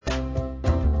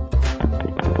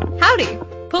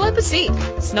Pull up a seat,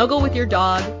 snuggle with your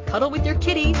dog, cuddle with your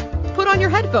kitty, put on your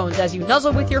headphones as you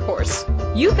nuzzle with your horse.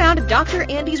 You found Dr.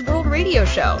 Andy's World Radio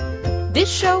Show.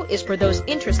 This show is for those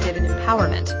interested in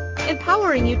empowerment,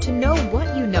 empowering you to know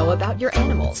what you know about your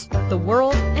animals, the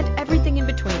world, and everything in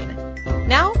between.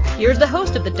 Now, here's the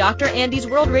host of the Dr. Andy's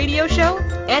World Radio Show,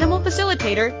 animal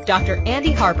facilitator, Dr.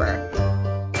 Andy Harper.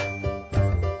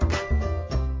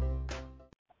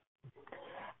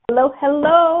 Hello,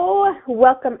 hello.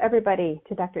 Welcome, everybody,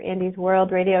 to Dr. Andy's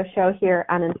World Radio Show here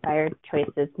on Inspired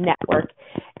Choices Network.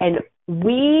 And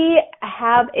we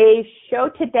have a show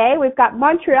today. We've got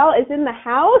Montreal is in the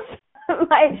house.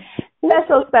 My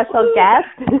special guest,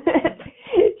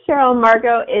 Cheryl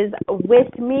Margot, is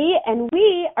with me, and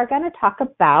we are going to talk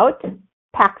about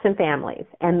packs and families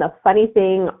and the funny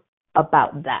thing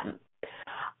about them.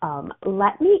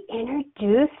 Let me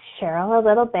introduce Cheryl a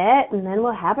little bit, and then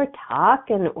we'll have her talk,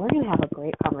 and we're going to have a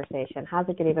great conversation. How's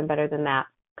it get even better than that?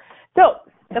 So,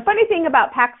 the funny thing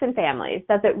about packs and families,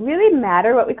 does it really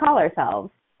matter what we call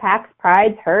ourselves? Packs,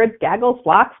 prides, herds, gaggles,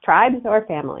 flocks, tribes, or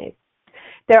families?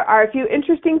 There are a few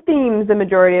interesting themes the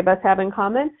majority of us have in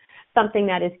common, something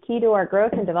that is key to our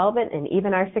growth and development and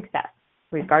even our success,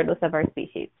 regardless of our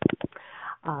species.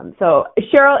 So,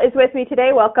 Cheryl is with me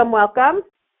today. Welcome, welcome.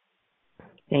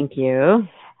 Thank you.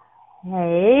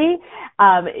 Hey,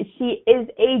 she is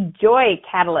a joy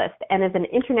catalyst and is an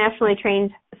internationally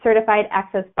trained certified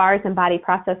access bars and body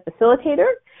process facilitator.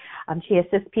 She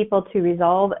assists people to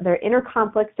resolve their inner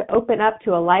conflicts to open up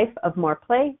to a life of more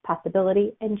play,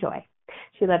 possibility, and joy.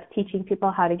 She loves teaching people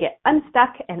how to get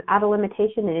unstuck and out of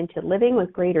limitation and into living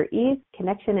with greater ease,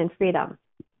 connection, and freedom.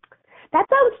 That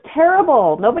sounds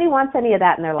terrible. Nobody wants any of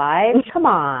that in their lives. Come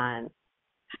on.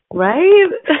 Right?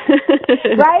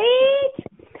 Right?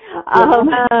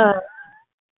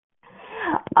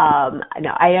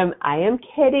 No, I am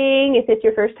kidding. If it's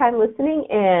your first time listening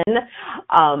in,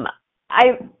 how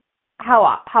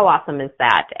awesome is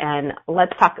that? And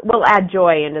let's talk, we'll add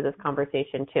joy into this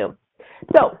conversation too.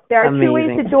 So there are two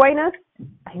ways to join us.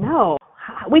 I know.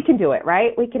 We can do it,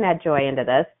 right? We can add joy into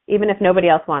this, even if nobody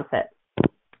else wants it.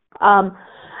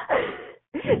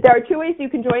 There are two ways you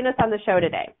can join us on the show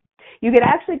today. You can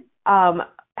actually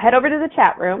head over to the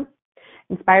chat room,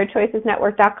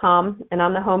 inspiredchoicesnetwork.com, and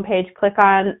on the homepage,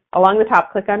 along the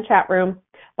top, click on chat room,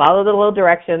 follow the little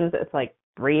directions. It's like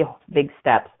 3 big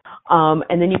steps.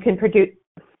 And then you can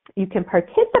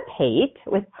participate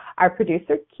with our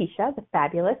producer, Keisha, the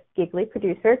fabulous, giggly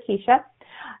producer, Keisha,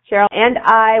 Cheryl, and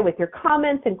I with your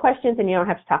comments and questions, and you don't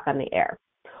have to talk on the air.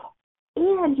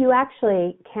 And you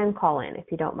actually can call in if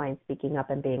you don't mind speaking up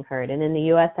and being heard. And in the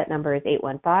U.S., that number is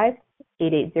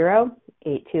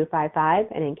 815-880-8255.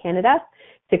 And in Canada,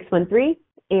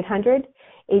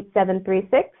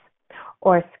 613-800-8736.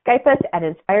 Or Skype us at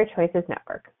Inspired Choices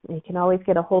Network. You can always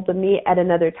get a hold of me at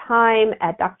another time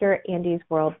at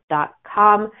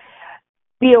drandysworld.com.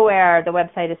 Be aware, the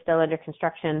website is still under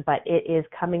construction, but it is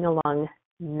coming along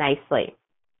nicely.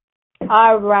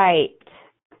 All right,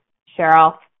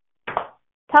 Cheryl.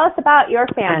 Tell us about your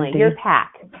family, Andy. your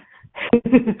pack.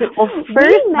 Well,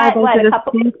 first,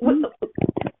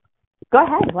 Go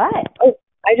ahead. What? Oh,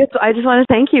 I just want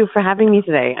to thank you for having me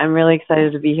today. I'm really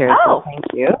excited to be here. Oh, so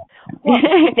thank you. Well,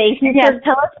 thank you. Yes,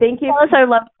 tell us our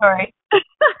love story.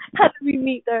 How did we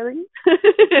meet, darling?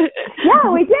 Yeah,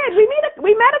 we did.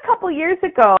 We met a couple years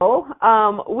ago.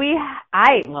 I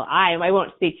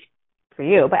won't speak for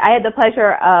you, but I had the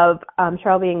pleasure of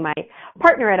Cheryl being my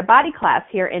partner at a body class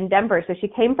here in Denver. So she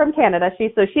came from Canada. You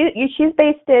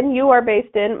are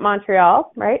based in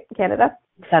Montreal, right? Canada.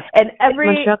 That's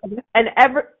Montreal. And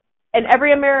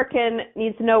every American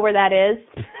needs to know where that is.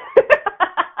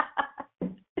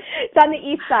 It's on the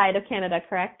east side of Canada,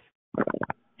 correct?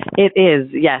 It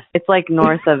is, yes. It's like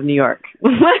north of New York.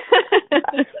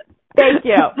 Thank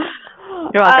you.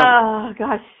 You're welcome. Oh,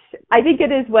 gosh. I think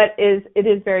it is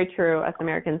very true. Us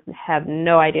Americans have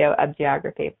no idea of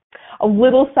geography. A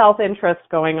little self-interest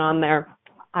going on there,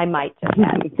 I might just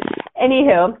add.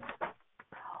 Anywho,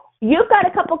 you've got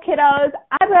a couple kiddos.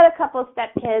 I've got a couple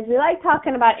stepkids. We like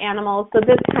talking about animals, so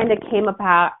this kind of came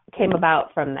about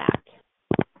from that.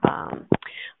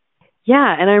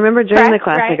 Yeah, and I remember during the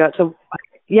class right? I got to...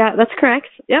 Yeah, that's correct.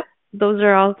 Yep, those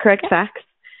are all correct facts.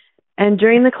 And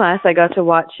during the class I got to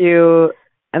watch you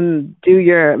do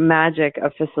your magic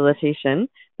of facilitation.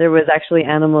 There was actually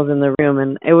animals in the room,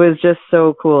 and it was just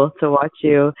so cool to watch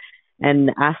you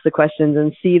and ask the questions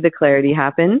and see the clarity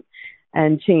happen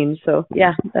and change. So,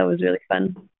 yeah, that was really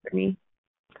fun for me.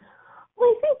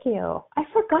 Well, thank you. I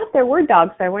forgot there were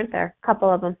dogs there, weren't there? A couple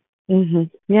of them. Mm-hmm.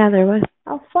 Yeah, there was.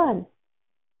 Oh, fun.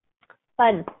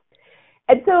 And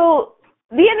so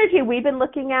the energy we've been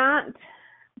looking at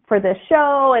for this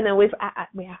show, and then we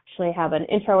actually have an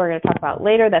intro we're going to talk about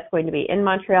later that's going to be in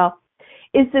Montreal,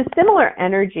 is the similar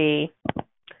energy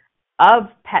of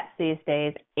pets these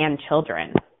days and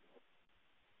children,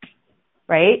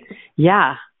 right?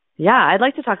 Yeah. I'd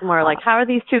like to talk more, like, how are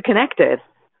these two connected?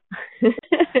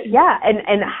 Yeah,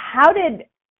 and how did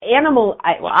animals,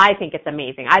 I think it's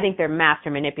amazing. I think they're master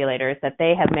manipulators, that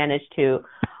they have managed to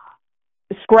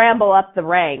scramble up the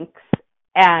ranks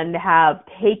and have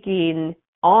taken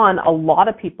on a lot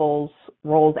of people's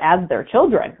roles as their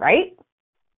children, right?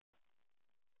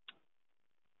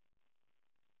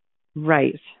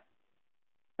 Right.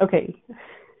 Okay.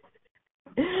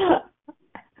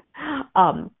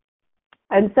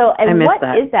 And what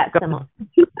that. is that symbol?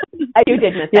 You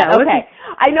did miss that. Okay.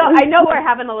 I know we're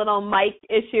having a little mic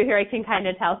issue here. I can kind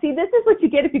of tell. See, this is what you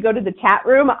get if you go to the chat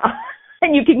room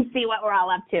and you can see what we're all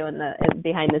up to in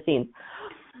behind the scenes.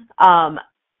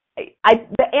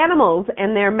 The animals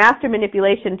and their master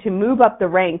manipulation to move up the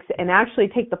ranks and actually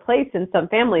take the place in some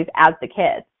families as the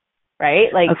kids,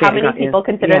 right? Like, okay, how many people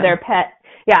consider their pet?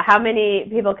 Yeah, how many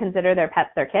people consider their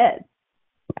pets their kids?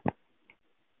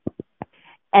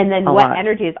 And then what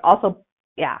energy is also,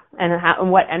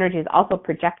 and what energy is also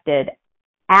projected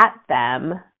at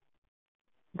them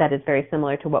that is very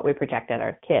similar to what we project at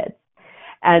our kids.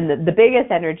 And the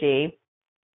biggest energy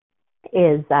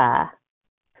is that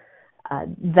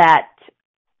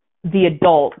the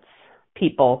adults,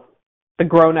 people, the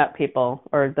grown-up people,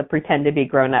 or the pretend to be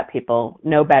grown-up people,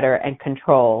 know better and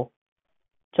control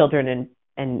children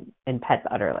and pets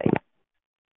utterly.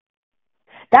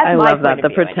 That's I my love that, the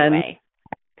pretend. Anyway.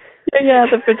 Yeah,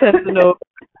 the pretend to know.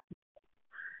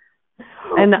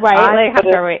 And right, like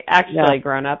after we actually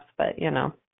grown-ups, but you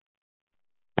know.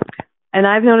 And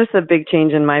I've noticed a big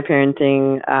change in my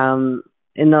parenting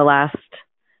in the last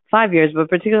 5 years, but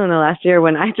particularly in the last year,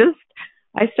 when I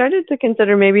started to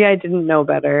consider maybe I didn't know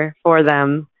better for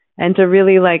them, and to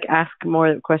really like ask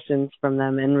more questions from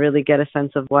them and really get a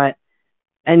sense of what,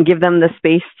 and give them the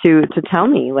space to tell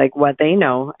me like what they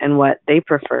know and what they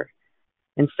prefer,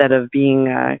 instead of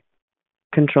being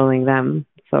controlling them.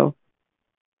 So.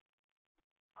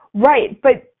 Right,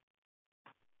 but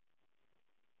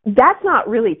that's not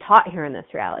really taught here in this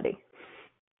reality,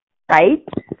 right?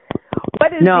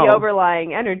 What is the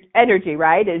overlying energy,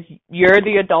 right? Is you're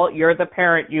the adult, you're the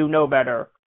parent, you know better,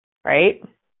 right?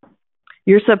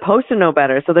 You're supposed to know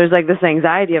better. So there's like this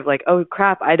anxiety of like, oh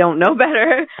crap, I don't know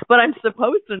better, but I'm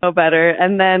supposed to know better.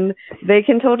 And then they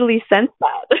can totally sense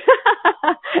that.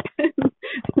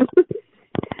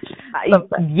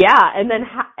 Yeah,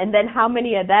 and then how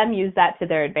many of them use that to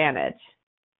their advantage?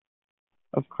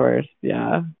 Of course,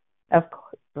 yeah. Of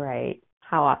course, right.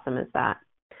 How awesome is that?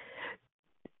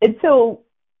 And so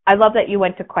I love that you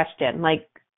went to question. Like,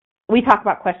 we talk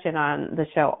about question on the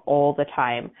show all the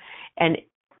time. And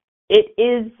it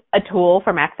is a tool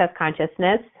from Access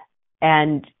Consciousness,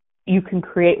 and you can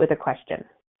create with a question.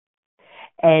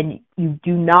 And you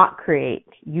do not create.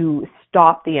 You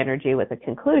stop the energy with a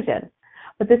conclusion.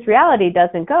 But this reality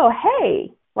doesn't go,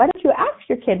 hey, why don't you ask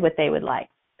your kid what they would like?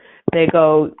 They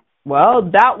go, well,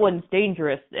 that one's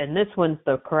dangerous and this one's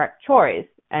the correct choice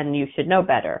and you should know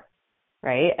better,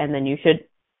 right? And then you should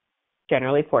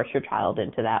generally force your child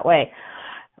into that way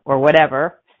or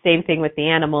whatever. Same thing with the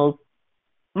animals,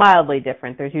 mildly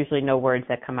different. There's usually no words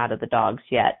that come out of the dogs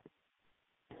yet.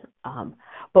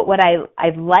 But what I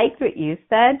liked what you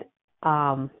said,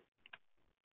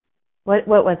 what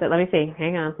was it? Let me see.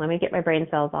 Hang on. Let me get my brain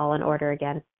cells all in order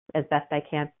again as best I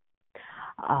can.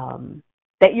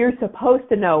 That you're supposed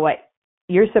to know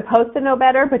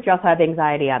better, but you also have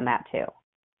anxiety on that too.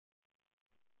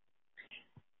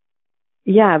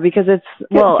 Yeah, because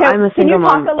I'm a single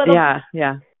mom. Yeah.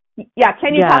 Yeah,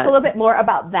 can you talk a little bit more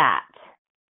about that?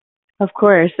 Of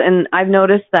course, and I've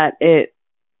noticed that it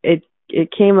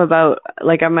came about,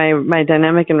 like my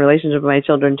dynamic and relationship with my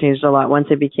children changed a lot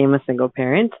once I became a single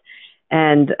parent.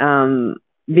 And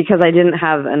because I didn't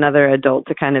have another adult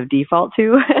to kind of default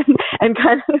to and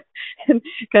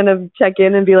kind of check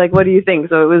in and be like, what do you think?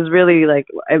 So it was really like,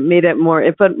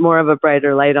 it put more of a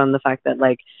brighter light on the fact that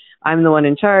like I'm the one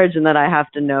in charge and that I have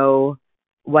to know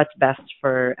what's best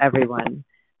for everyone.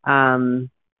 And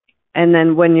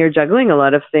then when you're juggling a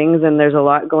lot of things and there's a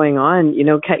lot going on, you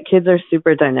know, kids are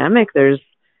super dynamic. There's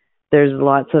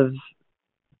lots of,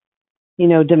 you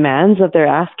know, demands that they're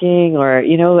asking, or,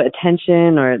 you know,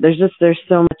 attention, or there's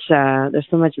so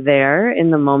much there in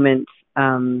the moment.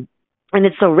 And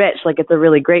it's so rich, like it's a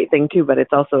really great thing too, but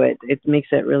it's also, it makes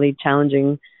it really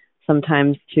challenging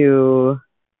sometimes to,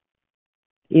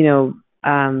 you know,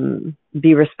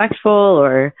 be respectful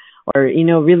or or,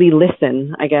 really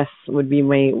listen, I guess would be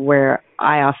where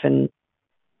I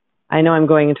know I'm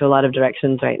going into a lot of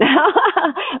directions right now,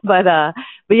 but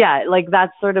yeah, like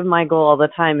that's sort of my goal all the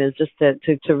time, is just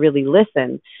to really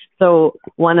listen. So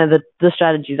one of the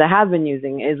strategies I have been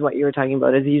using is what you were talking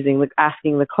about, is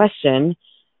asking the question,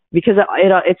 because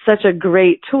it's such a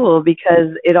great tool,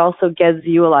 because it also gives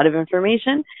you a lot of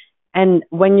information. And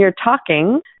when you're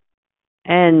talking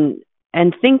and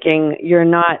thinking, you're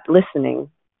not listening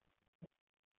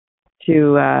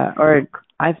to,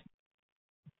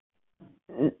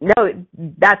 No,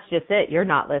 that's just it. You're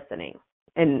not listening.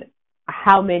 And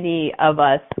how many of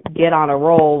us get on a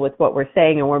roll with what we're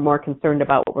saying, and we're more concerned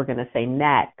about what we're going to say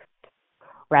next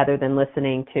rather than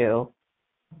listening to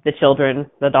the children,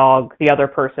 the dog, the other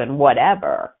person,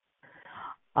 whatever.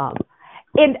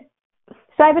 And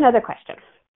so I have another question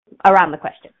around the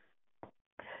question.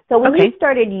 So when you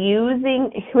started using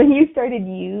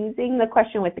the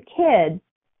question with the kids,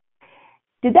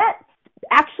 did that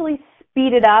actually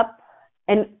speed it up?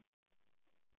 And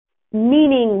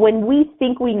meaning, when we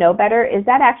think we know better, is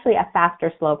that actually a fast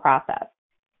or slow process?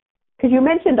 Because you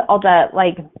mentioned all the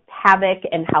havoc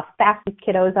and how fast the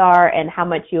kiddos are and how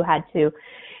much you had to,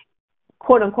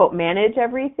 quote unquote, manage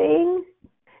everything.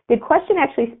 Did question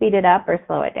actually speed it up or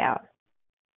slow it down?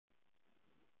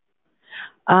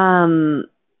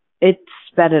 It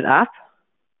sped it up.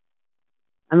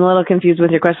 I'm a little confused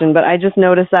with your question, but I just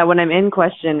noticed that when I'm in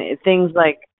question, things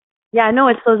like,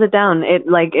 it slows it down. It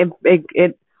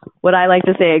what I like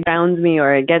to say, it grounds me,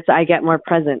 or I get more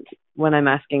present when I'm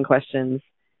asking questions.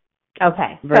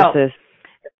 Okay. Versus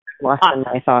lost in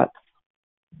my thoughts.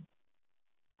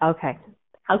 Okay.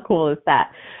 How cool is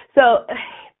that? So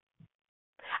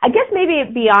I guess maybe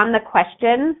beyond the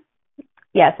question,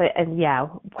 yes,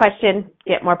 question,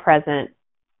 get more present.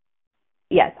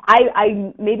 Yes, I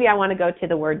want to go to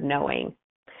the word knowing.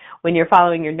 When you're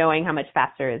following your knowing, how much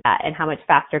faster is that? And how much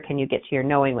faster can you get to your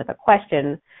knowing with a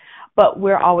question? But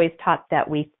we're always taught that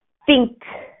we think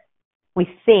we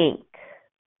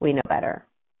know better.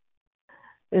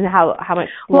 And how much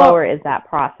slower is that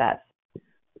process?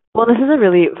 Well, this is a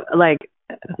really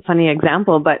funny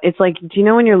example, but it's like, do you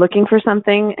know when you're looking for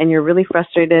something and you're really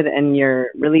frustrated and you're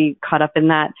really caught up in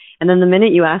that, and then the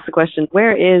minute you ask the question,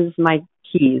 where is my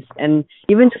keys? And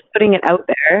even just putting it out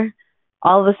there,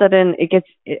 all of a sudden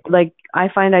I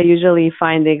usually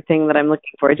find the thing that I'm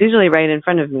looking for. It's usually right in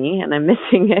front of me, and I'm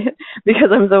missing it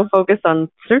because I'm so focused on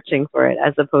searching for it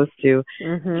as opposed to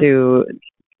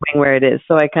where it is.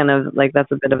 So I kind of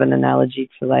that's a bit of an analogy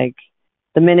to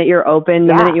the minute you're open,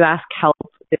 the minute you ask help,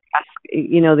 ask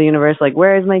the universe,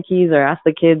 where is my keys, or ask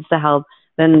the kids to help,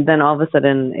 then all of a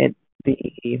sudden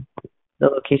the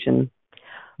location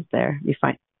is there. You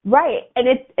find. Right. And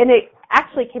it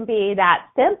actually can be that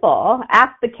simple.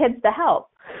 Ask the kids to help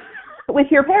with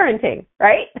your parenting,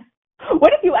 right?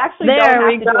 What if you actually don't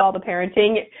have to do all the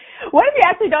parenting? What if you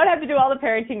actually don't have to do all the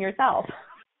parenting yourself?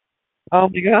 Oh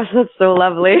my gosh, that's so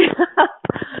lovely.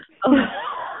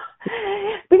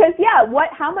 Because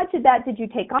how much of that did you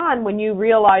take on when you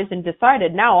realized and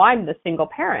decided, now I'm the single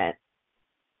parent?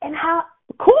 And how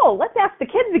cool, let's ask the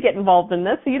kids to get involved in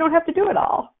this so you don't have to do it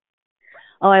all.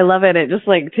 Oh, I love it. It just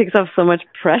takes off so much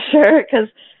pressure, because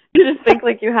you just think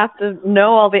you have to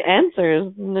know all the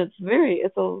answers, and it's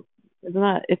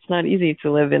not easy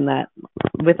to live in that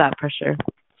with that pressure.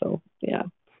 So yeah,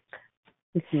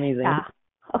 it's amazing. Yeah.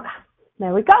 Okay.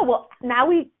 There we go. Well, now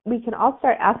we can all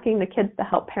start asking the kids to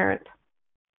help parent.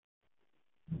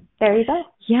 There you go.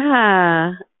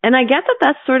 Yeah. And I get that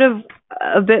that's sort of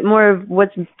a bit more of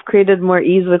what's created more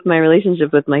ease with my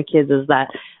relationship with my kids, is that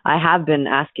I have been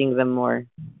asking them more.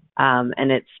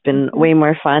 And it's been way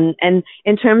more fun. And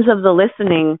in terms of the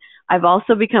listening, I've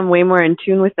also become way more in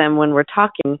tune with them when we're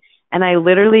talking. And I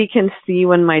literally can see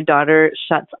when my daughter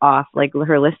shuts off,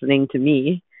 her listening to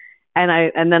me.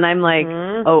 And then I'm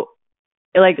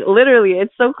literally,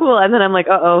 it's so cool. And then I'm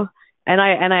uh-oh. And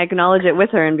I acknowledge it with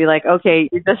her and be okay,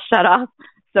 you just shut off.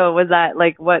 So was that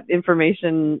what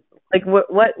information,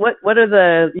 what are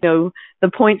the, the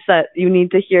points that you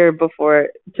need to hear before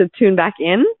to tune back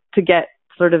in to get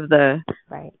sort of the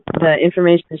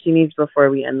information she needs before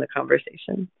we end the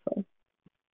conversation. So.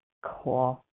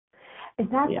 Cool. And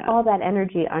that's all that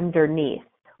energy underneath.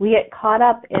 We get caught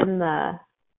up in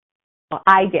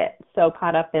I get so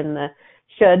caught up in the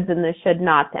shoulds and the should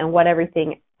nots and what I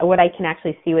can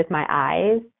actually see with my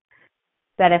eyes,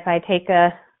 that if I take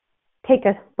a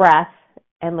breath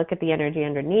and look at the energy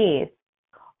underneath,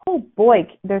 oh boy,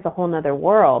 there's a whole nother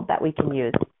world that we can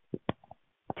use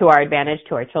to our advantage,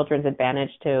 to our children's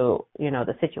advantage, to,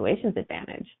 the situation's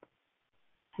advantage.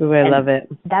 Ooh, I love it.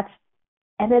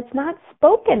 And it's not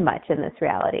spoken much in this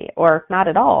reality, or not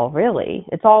at all, really.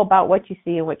 It's all about what you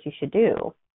see and what you should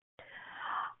do.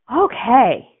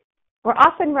 Okay, we're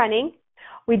off and running.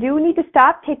 We do need to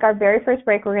stop, take our very first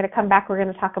break. We're going to come back. We're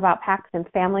going to talk about packs and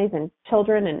families and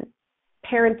children and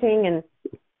parenting and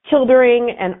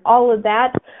childering and all of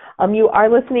that. You are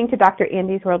listening to Dr.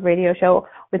 Andy's World Radio Show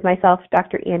with myself,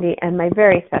 Dr. Andy, and my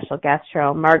very special guest,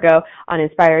 Cheryl Margot, on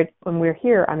Inspired, when we're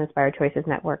here on Inspired Choices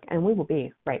Network, and we will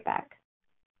be right back.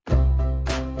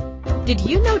 Did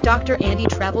you know Dr. Andy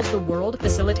travels the world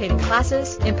facilitating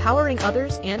classes, empowering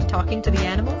others, and talking to the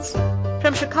animals?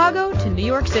 From Chicago to New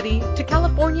York City to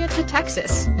California to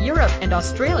Texas, Europe, and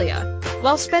Australia,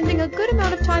 while spending a good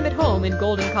amount of time at home in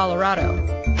Golden, Colorado.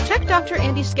 Check Dr.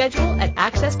 Andy's schedule at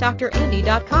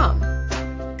accessdrandy.com.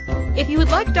 If you would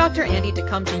like Dr. Andy to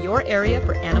come to your area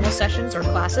for animal sessions or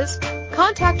classes,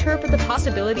 contact her for the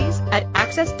possibilities at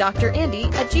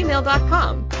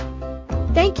accessdrandy@gmail.com.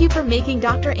 Thank you for making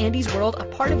Dr. Andy's World a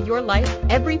part of your life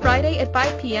every Friday at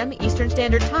 5 p.m. Eastern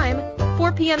Standard Time,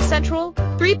 4 p.m. Central,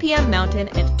 3 p.m. Mountain,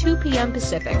 and 2 p.m.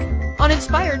 Pacific on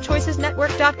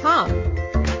InspiredChoicesNetwork.com.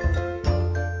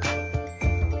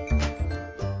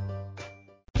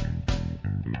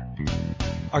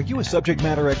 Are you a subject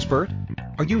matter expert?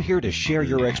 Are you here to share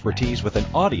your expertise with an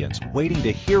audience waiting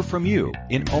to hear from you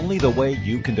in only the way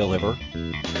you can deliver?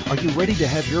 Are you ready to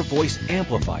have your voice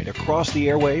amplified across the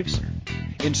airwaves?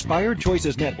 Inspired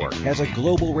Choices Network has a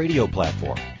global radio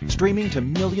platform streaming to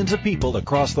millions of people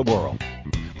across the world.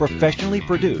 Professionally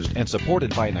produced and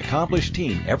supported by an accomplished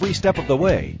team every step of the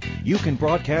way, you can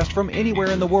broadcast from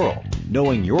anywhere in the world,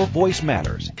 knowing your voice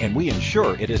matters, and we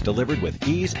ensure it is delivered with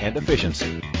ease and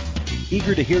efficiency.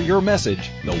 Eager to hear your message?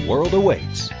 The world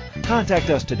awaits. Contact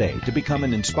us today to become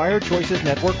an Inspired Choices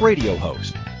Network radio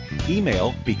host.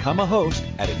 Email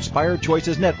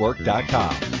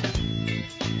becomeahost@inspiredchoicesnetwork.com.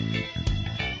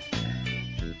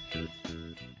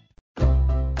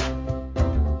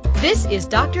 This is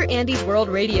Dr. Andy's World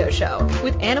Radio Show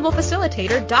with animal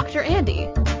facilitator Dr. Andy.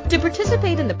 To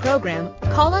participate in the program,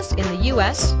 call us in the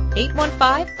U.S.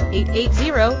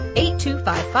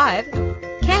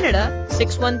 815-880-8255, Canada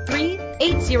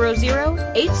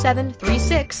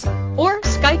 613-800-8736, or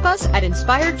Skype us at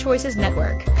Inspired Choices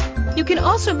Network. You can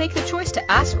also make the choice to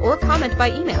ask or comment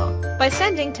by email by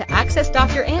sending to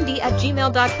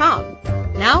accessdrandy@gmail.com.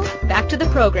 Now, back to the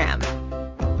program.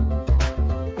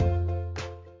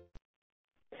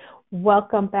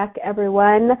 Welcome back,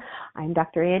 everyone. I'm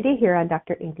Dr. Andy here on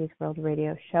Dr. Andy's World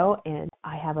Radio Show, and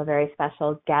I have a very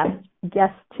special guest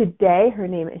today. Her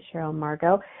name is Cheryl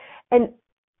Margot, and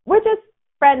we're just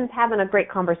friends having a great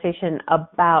conversation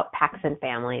about packs and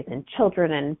families and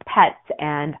children and pets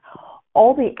and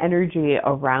all the energy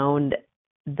around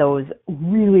those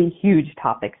really huge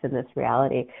topics in this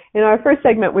reality. In our first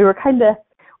segment, we were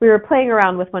playing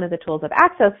around with one of the tools of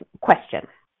access, question.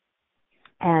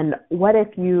 And what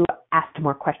if you asked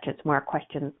more questions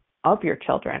of your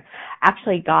children,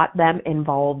 actually got them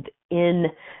involved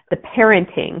in the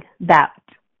parenting that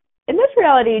in this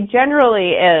reality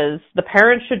generally is the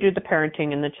parents should do the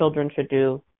parenting and the children should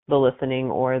do the listening,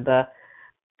 or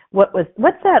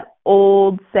what's that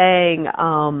old saying,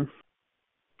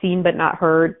 seen but not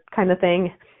heard kind of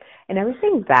thing. And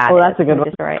everything that that's a good one.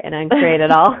 Destroy and then create it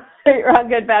all. Wrong,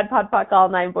 good, bad, POD, all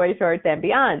 9 boy shorts and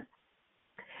beyond.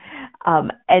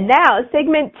 And now,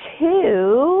 segment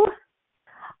 2,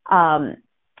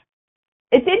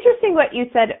 it's interesting what you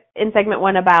said in segment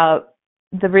 1 about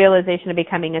the realization of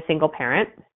becoming a single parent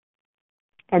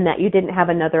and that you didn't have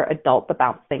another adult to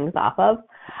bounce things off of.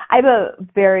 I have a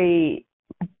very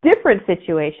different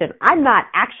situation. I'm not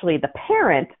actually the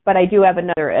parent, but I do have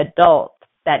another adult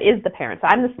that is the parent. So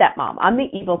I'm the stepmom. I'm the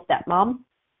evil stepmom.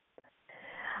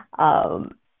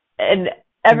 And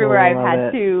everywhere I've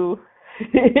had to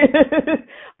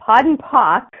pod and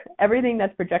pock everything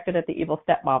that's projected at the evil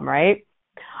stepmom, right?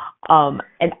 And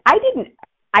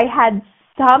I had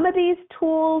some of these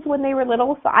tools when they were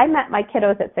little. So I met my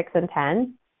kiddos at 6 and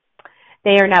 10.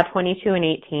 They are now 22 and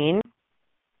 18.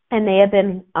 And they have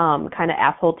been kind of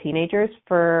asshole teenagers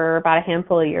for about a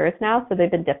handful of years now. So they've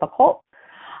been difficult.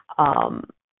 And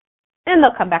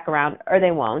they'll come back around or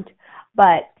they won't.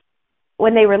 But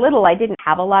when they were little, I didn't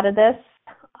have a lot of this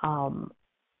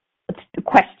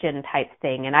question type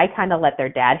thing. And I kind of let their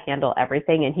dad handle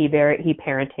everything. And he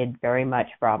parented very much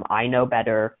from, I know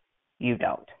better, you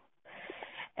don't.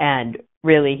 And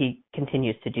really, he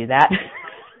continues to do that.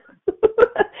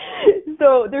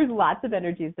 So there's lots of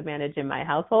energies to manage in my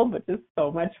household, which is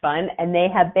so much fun. And they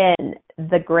have been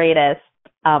the greatest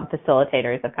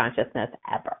facilitators of consciousness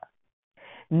ever.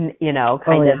 You know,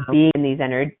 kind of being in these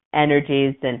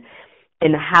energies. And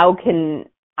And how can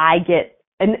I get,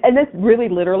 and this is really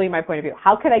literally my point of view,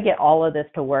 how could I get all of this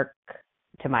to work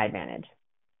to my advantage?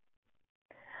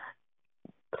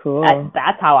 Cool.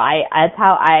 That's how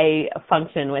I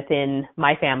function within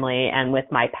my family and with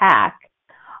my pack,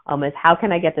 is how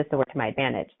can I get this to work to my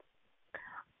advantage?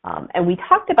 And we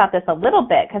talked about this a little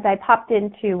bit because I popped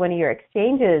into one of your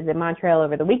exchanges in Montreal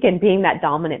over the weekend, being that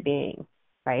dominant being,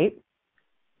 right?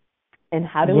 And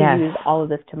how do we use all of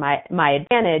this to my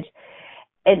advantage?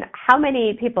 And how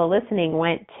many people listening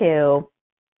went to,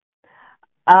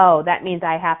 oh, that means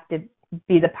I have to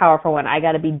be the powerful one. I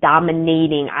got to be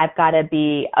dominating. I've got to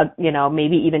be,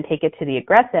 maybe even take it to the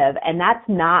aggressive. And that's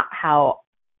not how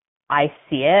I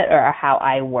see it or how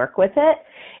I work with it.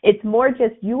 It's more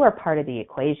just you are part of the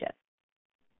equation.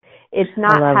 It's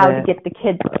not how to get the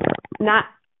kids, not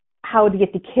how to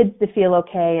get the kids to feel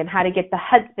okay and how to get the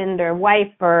husband or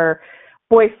wife or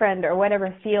boyfriend or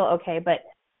whatever feel okay, but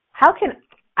how can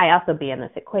I also be in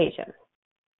this equation?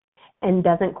 And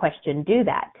doesn't question do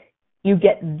that. You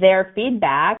get their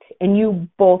feedback and you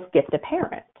both get to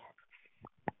parent.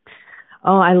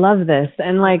 Oh, I love this.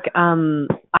 And like,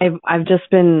 I've just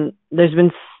been, there's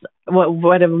been,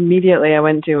 what immediately I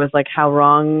went to was like, how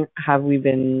wrong have we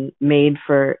been made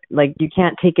for, like, you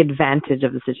can't take advantage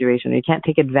of the situation. You can't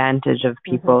take advantage of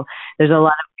people. Mm-hmm. There's a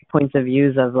lot of points of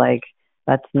views of like,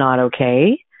 that's not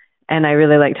okay. And I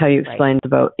really liked how you explained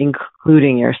about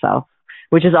including yourself,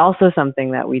 which is also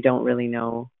something that we don't really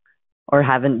know or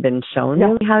haven't been shown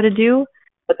really how to do.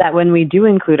 But that when we do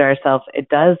include ourselves, it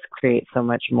does create so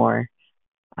much more.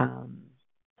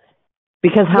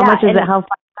 Because how fun is it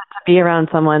to be around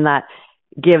someone that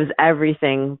gives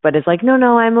everything, but it's like, no,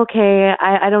 I'm okay.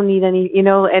 I don't need any,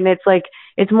 and it's like,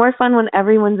 it's more fun when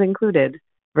everyone's included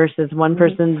versus one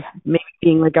person's maybe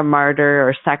being like a martyr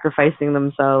or sacrificing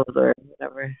themselves or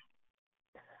whatever.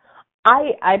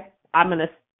 I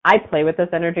play with this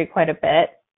energy quite a bit,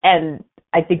 and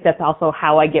I think that's also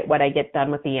how I get what I get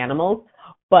done with the animals.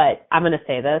 But I'm going to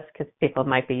say this because people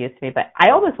might be used to me, but I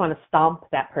almost want to stomp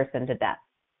that person to death.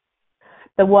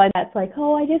 The one that's like,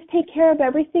 oh, I just take care of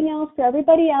everything else for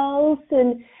everybody else,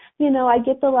 and I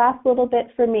get the last little bit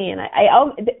for me. And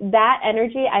that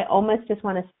energy, I almost just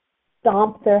want to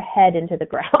stomp their head into the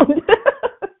ground.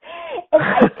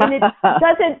 and it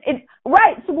doesn't.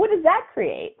 Right. So what does that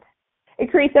create?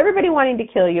 It creates everybody wanting to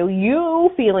kill you, you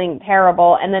feeling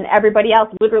terrible, and then everybody else,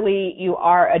 literally, you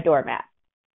are a doormat.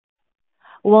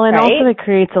 Well, and also it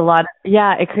creates a lot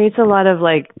of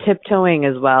like tiptoeing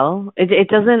as well. It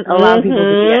doesn't allow people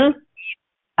to be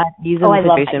at ease in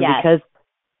the situation because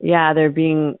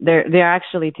they're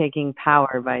actually taking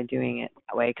power by doing it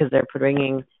that way because they're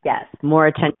bringing more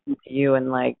attention to you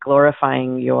and like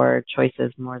glorifying your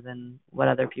choices more than what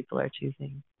other people are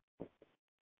choosing.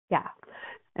 Yeah.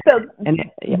 So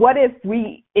what if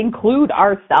we include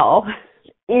ourselves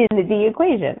in the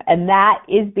equation? And that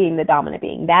is being the dominant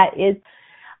being. That is,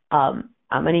 I'm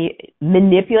going to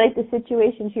manipulate the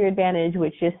situation to your advantage,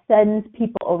 which just sends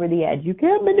people over the edge. You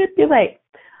can't manipulate.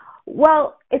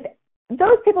 Well, if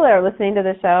those people that are listening to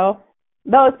the show,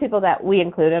 those people that we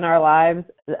include in our lives,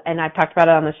 and I've talked about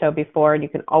it on the show before, and you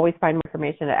can always find more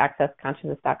information at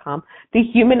accessconsciousness.com, the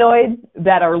humanoids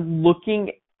that are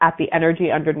looking at the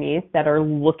energy underneath, that are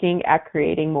looking at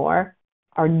creating more,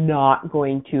 are not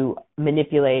going to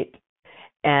manipulate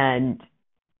and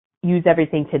use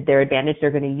everything to their advantage.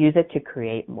 They're going to use it to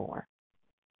create more.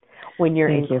 When you're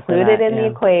included in the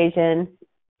equation,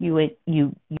 you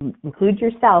include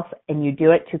yourself and you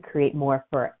do it to create more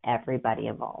for everybody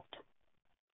involved.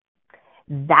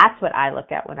 That's what I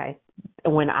look at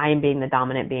when I'm being the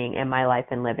dominant being in my life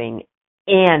and living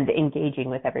and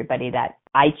engaging with everybody that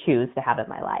I choose to have in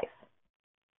my life.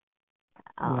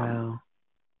 Wow.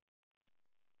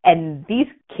 And these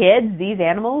kids, these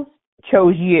animals,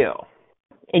 chose you.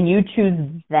 And you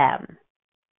choose them.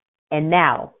 And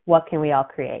now, what can we all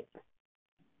create?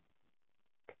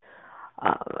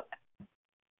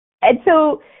 And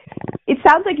so it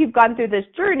sounds like you've gone through this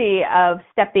journey of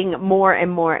stepping more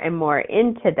and more and more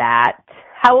into that.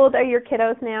 How old are your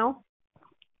kiddos now?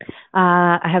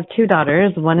 I have two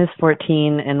daughters. One is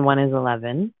 14 and one is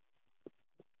 11.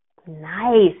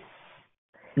 Nice.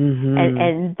 Mm-hmm.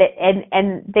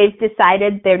 And they've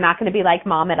decided they're not going to be like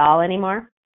mom at all anymore?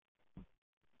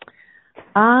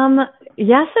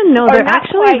 Yes and no. They're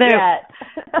actually there.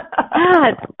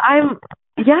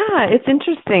 It's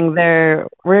interesting.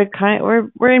 We're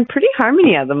in pretty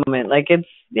harmony at the moment. Like it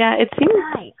seems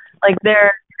nice. Like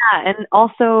and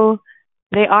also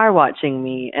they are watching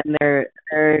me and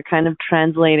they're kind of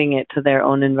translating it to their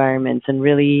own environments and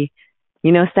really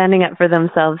standing up for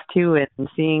themselves too, and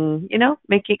seeing,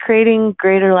 creating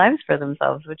greater lives for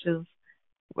themselves, which is,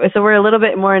 so we're a little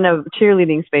bit more in a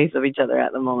cheerleading space of each other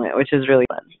at the moment, which is really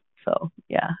fun. So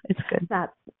yeah, it's good.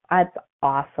 That's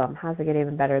awesome. How's it get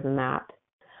even better than that?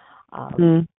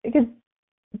 Because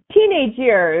teenage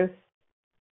years,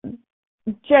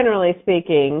 generally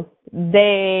speaking,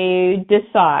 they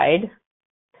decide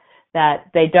that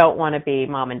they don't want to be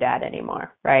mom and dad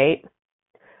anymore, right?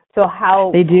 So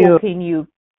how cool can you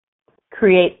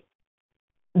create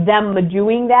them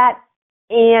doing that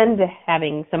and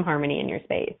having some harmony in your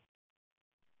space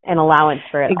and allowance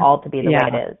for it all to be the way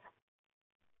it is?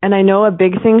 And I know a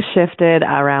big thing shifted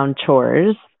around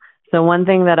chores. So one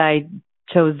thing that I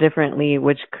chose differently,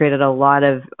 which created a lot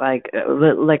of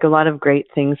a lot of great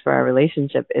things for our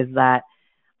relationship, is that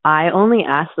I only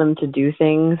ask them to do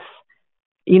things,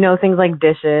 things like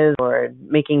dishes or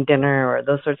making dinner or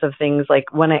those sorts of things,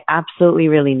 like when I absolutely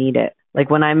really need it, like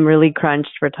when I'm really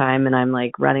crunched for time and I'm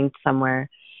like running somewhere.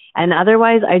 And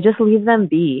otherwise, I just leave them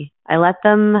be. I let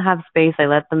them have space. I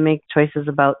let them make choices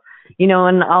about,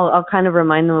 and I'll kind of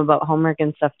remind them about homework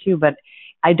and stuff too, but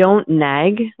I don't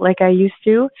nag like I used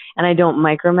to, and I don't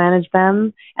micromanage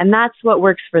them. And that's what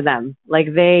works for them. Like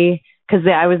I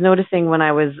was noticing when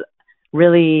I was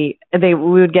we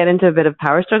would get into a bit of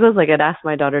power struggles. Like I'd ask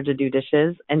my daughter to do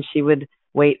dishes and she would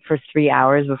wait for 3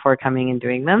 hours before coming and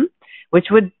doing them, which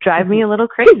would drive me a little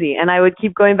crazy. And I would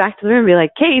keep going back to the room and be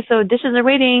like, okay, so dishes are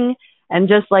waiting. And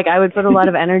just like, I would put a lot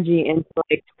of energy into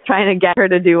like trying to get her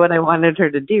to do what I wanted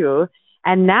her to do.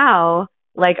 And now,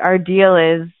 like, our deal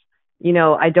is,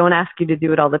 I don't ask you to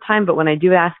do it all the time, but when I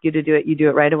do ask you to do it, you do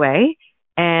it right away,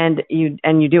 and you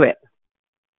do it.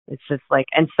 It's just like,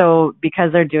 and so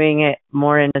because they're doing it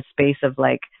more in a space of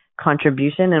like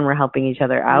contribution and we're helping each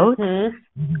other out,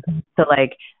 so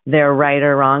like they're right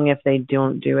or wrong if they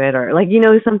don't do it, or like,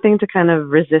 something to kind of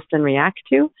resist and react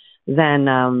to,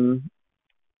 then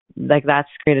like that's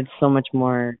created so much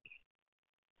more.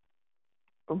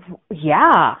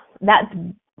 Yeah, that's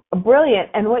brilliant.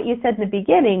 And what you said in the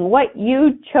beginning, what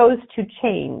you chose to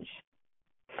change.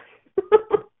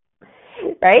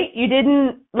 Right? You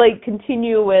didn't like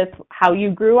continue with how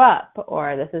you grew up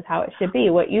or this is how it should be.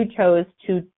 What you chose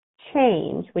to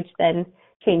change, which then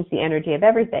changed the energy of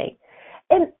everything.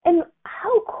 And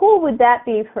how cool would that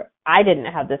be I didn't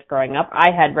have this growing up. I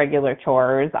had regular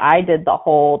chores. I did the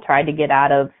whole tried to get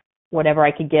out of whatever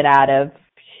I could get out of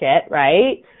shit,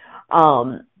 right?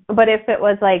 But if it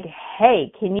was like,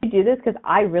 hey, can you do this? Because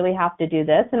I really have to do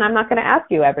this, and I'm not going to ask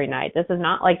you every night. This is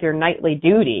not like your nightly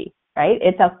duty, right?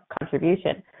 It's a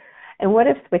contribution. And what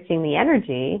if switching the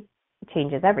energy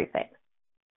changes everything?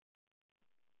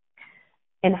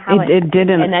 And how it did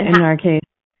in our case.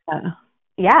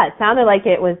 Yeah, it sounded like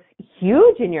it was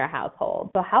huge in your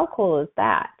household. So how cool is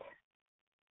that?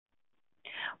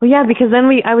 Well, yeah, because then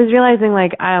I was realizing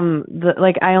like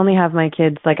I only have my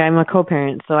kids, like I'm a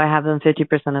co-parent, so I have them 50%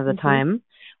 of the time,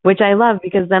 which I love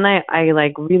because then I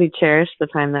like really cherish the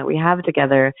time that we have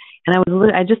together.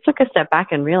 And I just took a step back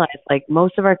and realized like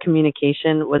most of our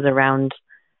communication was around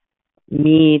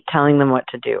me telling them what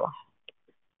to do.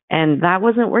 And that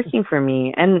wasn't working for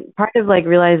me. And part of like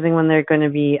realizing when they're going to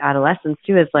be adolescents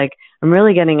too is like I'm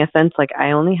really getting a sense like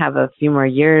I only have a few more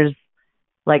years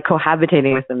like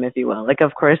cohabitating with them, if you will. Like,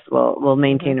 of course, we'll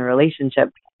maintain a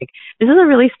relationship. Like, this is a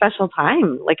really special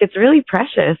time. Like, it's really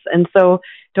precious. And so,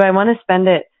 do I want to spend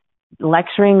it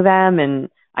lecturing them? And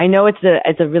I know it's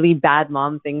a really bad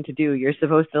mom thing to do. You're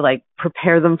supposed to like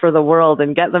prepare them for the world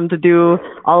and get them to do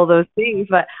all of those things.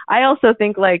 But I also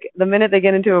think like the minute they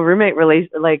get into a roommate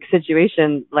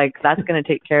situation, like that's going to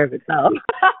take care of itself.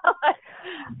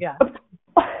 Yeah.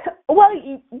 Well,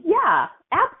 yeah,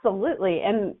 absolutely.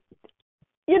 And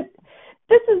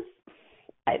this is,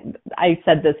 I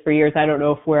said this for years. I don't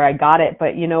know where I got it,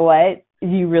 but you know what?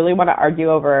 You really want to argue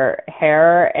over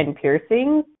hair and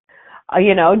piercings? Do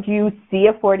you see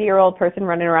a 40-year-old person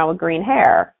running around with green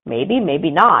hair? Maybe, maybe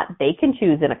not. They can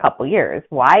choose in a couple years.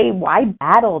 Why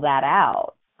battle that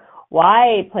out?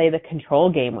 Why play the control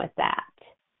game with that?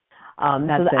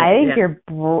 I think you're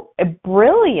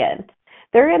brilliant.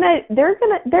 They're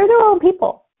their own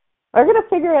people. They're gonna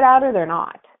figure it out or they're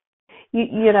not.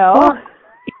 You know. Well,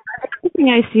 the thing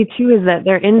I see too is that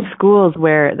they're in schools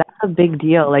where that's a big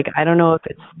deal. Like I don't know if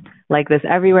it's like this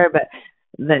everywhere, but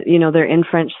that they're in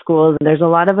French schools and there's a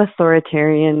lot of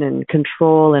authoritarian and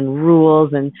control and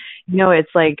rules, and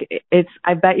it's like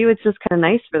I bet you it's just kind of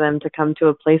nice for them to come to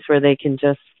a place where they can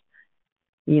just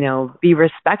be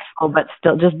respectful but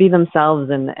still just be themselves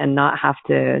and not have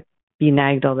to be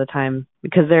nagged all the time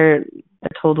because they're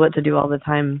told what to do all the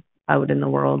time out in the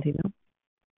world.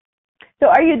 So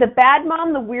are you the bad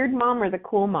mom, the weird mom, or the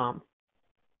cool mom?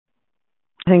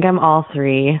 I think I'm all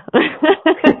three.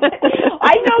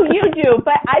 I know you do,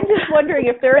 but I'm just wondering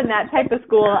if they're in that type of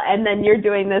school and then you're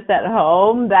doing this at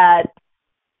home, that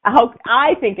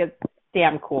I think it's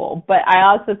damn cool. But I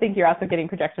also think you're also getting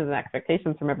projections and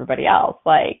expectations from everybody else.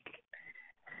 Like,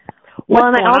 well,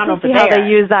 and I also see how they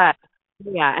use that.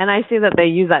 Yeah, and I see that they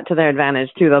use that to their advantage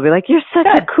too. They'll be like, "You're such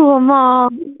a cool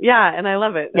mom." Yeah, and I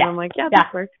love it. And I'm like, "Yeah, this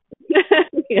works."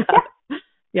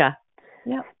 Yeah.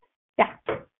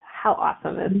 How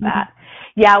awesome is that?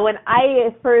 Yeah, when I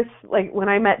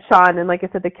met Sean, and like I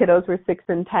said, the kiddos were 6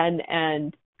 and 10,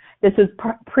 and this was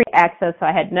pre-access, so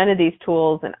I had none of these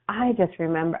tools, and I just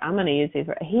remember, I'm going to use these.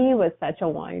 He was such a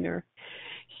whiner.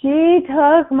 She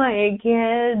took my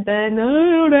kids, and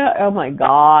oh my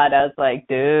God, I was like,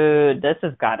 dude, this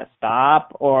has got to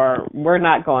stop, or we're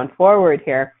not going forward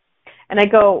here. And I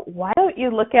go, why don't you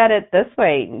look at it this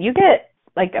way? You get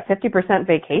like a 50%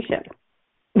 vacation.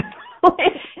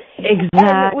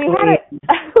 Exactly.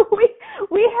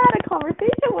 We had a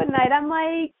conversation one night. I'm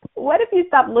like, what if you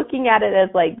stop looking at it as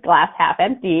like glass half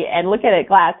empty and look at it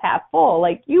glass half full?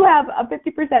 Like, you have a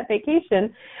 50%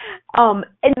 vacation. And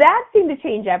that seemed to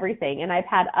change everything. And I've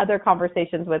had other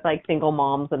conversations with like single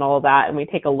moms and all of that, and we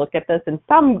take a look at this, and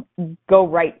some go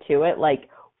right to it, like,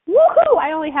 woohoo,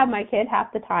 I only have my kid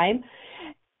half the time.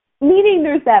 Meaning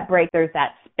there's that break, there's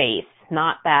that space,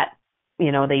 not that,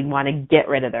 they want to get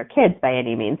rid of their kids by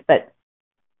any means,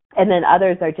 and then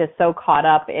others are just so caught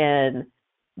up in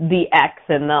the ex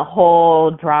and the whole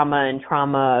drama and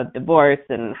trauma of divorce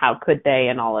and how could they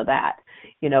and all of that.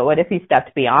 What if you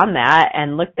stepped beyond that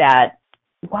and looked at,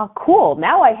 well, cool,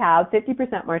 now I have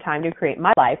 50% more time to create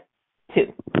my life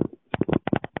too.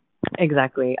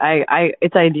 Exactly.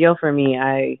 It's ideal for me.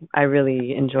 I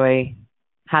really enjoy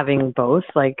having both,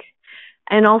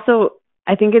 and also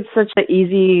I think it's such an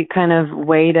easy kind of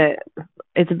way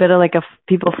it's a bit of like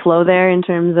people flow there in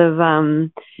terms of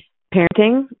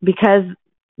parenting, because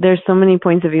there's so many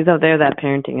points of views out there that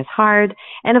parenting is hard.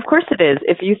 And of course it is.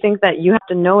 If you think that you have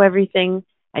to know everything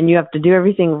and you have to do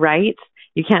everything right,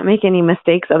 you can't make any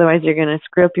mistakes, otherwise you're going to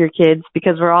screw up your kids,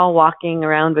 because we're all walking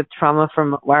around with trauma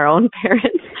from our own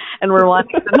parents and we're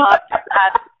wanting to not do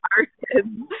that to our kids.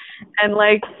 And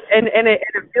it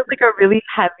feels like a really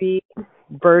heavy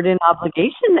burden,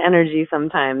 obligation energy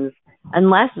sometimes,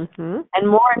 unless and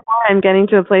more I'm getting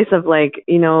to a place of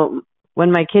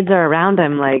when my kids are around,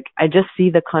 I'm like, I just see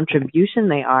the contribution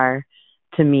they are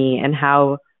to me and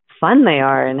how fun they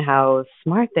are and how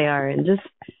smart they are, and just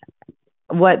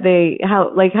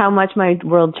how much my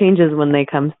world changes when they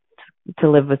come to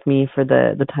live with me for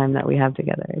the time that we have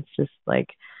together. It's just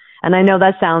and I know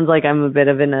that sounds like I'm a bit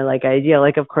of an ideal,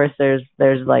 of course there's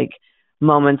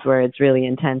moments where it's really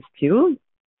intense too,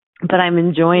 but I'm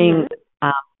enjoying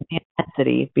the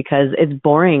intensity, because it's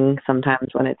boring sometimes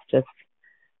when it's just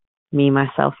me,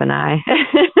 myself, and I.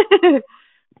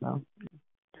 So.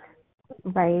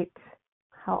 Right.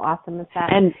 How awesome is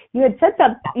that? And you had said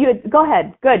something. Go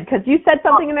ahead. Good, because you said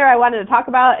something in there I wanted to talk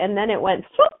about, and then it went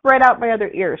right out my other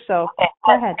ear. So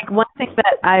go ahead. One thing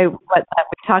that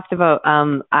we talked about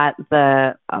at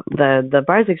the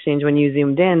Bars Exchange when you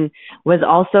zoomed in was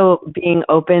also being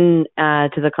open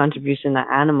to the contribution that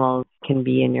animals can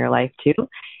be in your life too.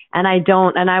 And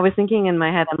I was thinking in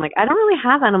my head, I'm like, I don't really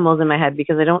have animals in my head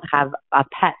because I don't have a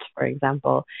pet, for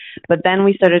example. But then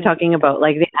we started talking about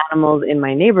the animals in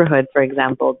my neighborhood, for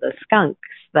example, the skunks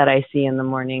that I see in the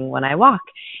morning when I walk,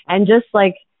 and just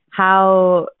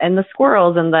how, and the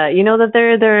squirrels, and that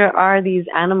there are these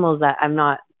animals that I'm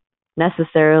not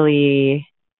necessarily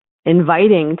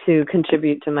inviting to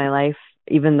contribute to my life,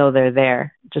 even though they're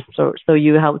there. Just so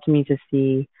you helped me to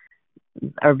see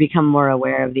or become more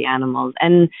aware of the animals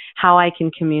and how I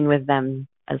can commune with them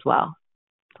as well.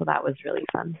 So that was really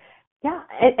fun. Yeah,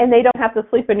 and they don't have to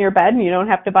sleep in your bed, and you don't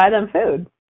have to buy them food.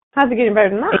 How's it getting better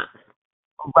than that?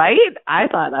 Right? I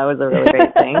thought that was a really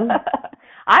great thing.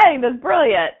 I think that's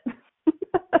brilliant.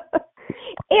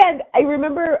 And I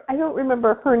don't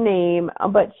remember her name,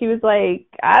 but she was like,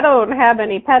 I don't have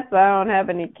any pets, I don't have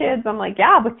any kids. I'm like,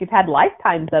 yeah, but you've had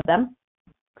lifetimes of them.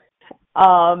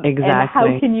 Exactly.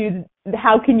 And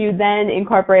how can you then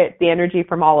incorporate the energy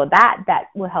from all of that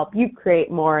will help you create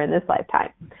more in this lifetime?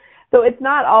 So it's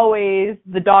not always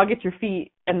the dog at your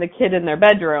feet and the kid in their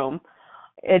bedroom.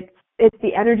 It's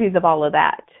the energies of all of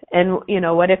that. And,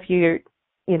 what if you're,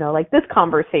 like this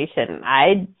conversation,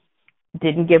 I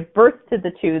didn't give birth to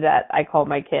the two that I call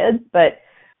my kids, but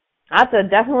that's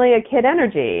definitely a kid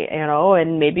energy,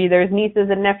 and maybe there's nieces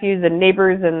and nephews and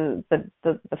neighbors and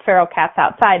the feral cats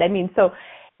outside. I mean, so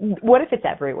what if it's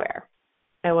everywhere?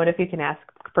 And what if you can ask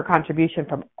for contribution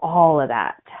from all of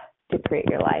that to create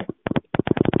your life.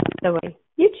 So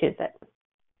you choose it.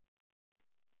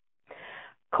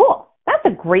 Cool. That's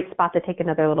a great spot to take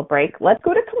another little break. Let's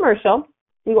go to commercial.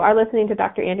 You are listening to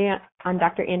Dr. Andy on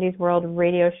Dr. Andy's World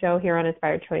radio show here on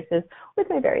Inspired Choices with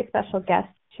my very special guest,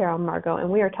 Cheryl Margot, and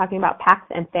we are talking about packs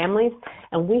and families,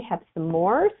 and we have some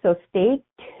more, so stay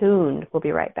tuned. We'll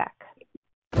be right back.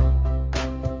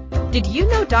 Did you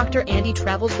know Dr. Andy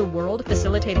travels the world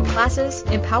facilitating classes,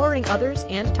 empowering others,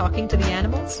 and talking to the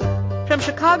animals? From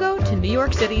Chicago to New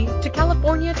York City to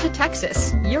California to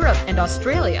Texas, Europe, and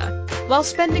Australia, while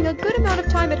spending a good amount of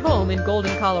time at home in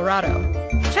Golden, Colorado.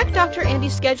 Check Dr.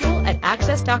 Andy's schedule at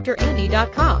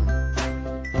accessdrandy.com.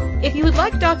 If you would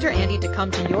like Dr. Andy to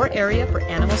come to your area for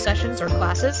animal sessions or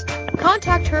classes,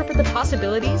 contact her for the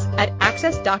possibilities at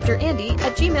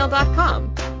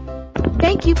accessdrandy@gmail.com.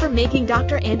 Thank you for making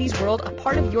Dr. Andy's World a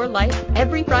part of your life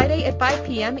every Friday at 5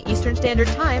 p.m. Eastern Standard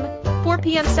Time, 4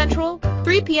 p.m. Central,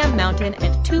 3 p.m. Mountain,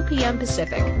 and 2 p.m.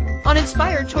 Pacific on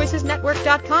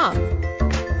InspiredChoicesNetwork.com.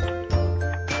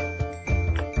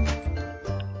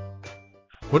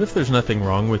 What if there's nothing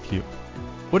wrong with you?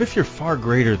 What if you're far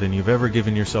greater than you've ever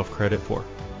given yourself credit for?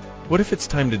 What if it's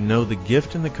time to know the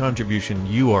gift and the contribution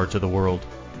you are to the world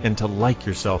and to like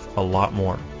yourself a lot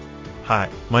more? Hi,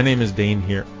 my name is Dane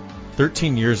here.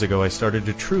 13 years ago, I started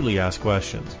to truly ask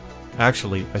questions.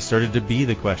 Actually, I started to be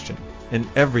the question, and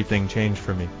everything changed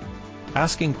for me.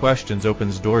 Asking questions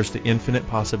opens doors to infinite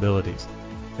possibilities.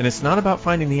 And it's not about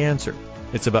finding the answer.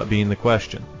 It's about being the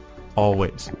question.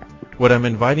 Always. What I'm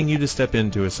inviting you to step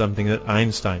into is something that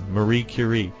Einstein, Marie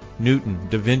Curie, Newton,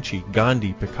 Da Vinci,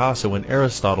 Gandhi, Picasso, and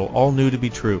Aristotle all knew to be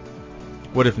true.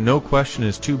 What if no question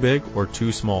is too big or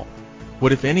too small?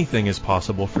 What if anything is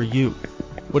possible for you?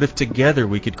 What if together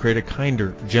we could create a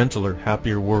kinder, gentler,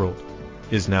 happier world?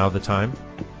 Is now the time?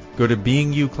 Go to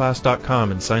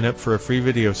beingyouclass.com and sign up for a free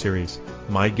video series,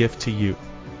 My Gift to You.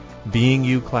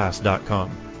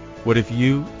 beingyouclass.com. What if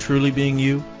you, truly being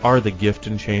you, are the gift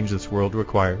and change this world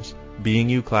requires?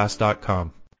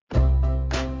 beingyouclass.com.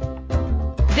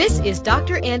 This is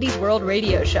Dr. Andy's World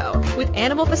radio show with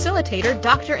animal facilitator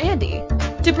Dr. Andy.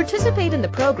 To participate in the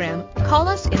program, call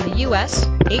us in the U.S.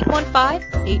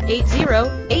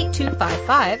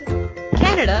 815-880-8255,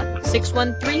 Canada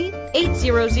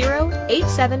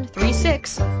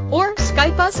 613-800-8736, or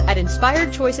Skype us at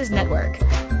Inspired Choices Network.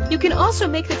 You can also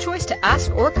make the choice to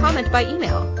ask or comment by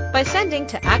email by sending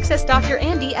to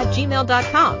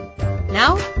accessdrandy@gmail.com.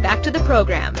 Now, back to the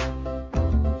program.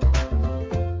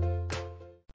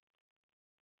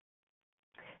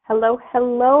 Hello,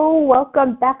 hello.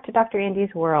 Welcome back to Dr.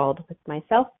 Andy's World with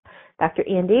myself, Dr.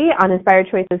 Andy, on Inspired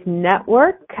Choices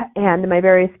Network, and my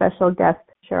very special guest,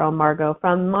 Cheryl Margot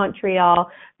from Montreal.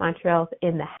 Montreal's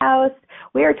in the house.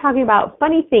 We are talking about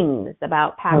funny things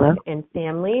about packs and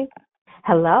families.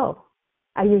 Hello.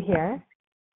 Are you here?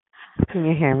 Can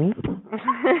you hear me?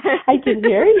 I can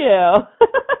hear you.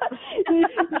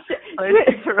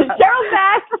 Cheryl's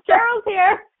back. Cheryl's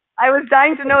here. I was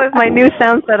dying to know if my new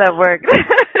sound setup worked.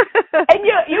 And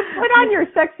you put on your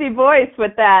sexy voice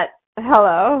with that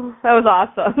hello. That was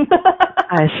awesome.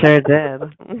 I sure did.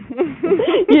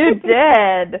 You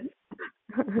did.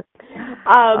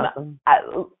 Awesome.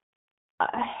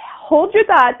 Hold your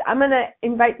thoughts. I'm going to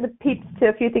invite the peeps to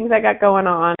a few things I got going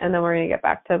on, and then we're going to get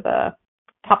back to the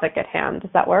topic at hand.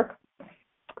 Does that work?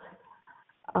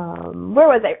 Where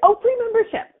was I? Oh, free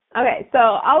membership. Okay, so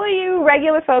all of you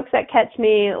regular folks that catch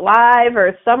me live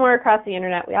or somewhere across the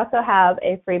internet, we also have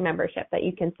a free membership that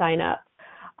you can sign up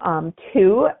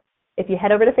to. If you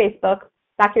head over to Facebook,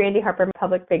 Dr. Andy Harper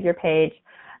Public Figure page,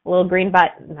 a little blue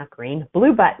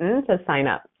button says sign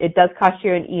up. It does cost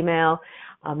you an email.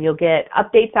 You'll get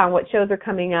updates on what shows are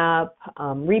coming up,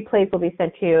 replays will be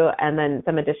sent to you, and then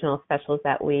some additional specials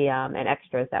that we and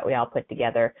extras that we all put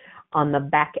together on the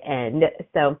back end.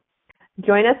 So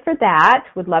join us for that.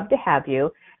 Would love to have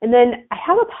you. And then I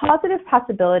have a Positive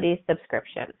Possibilities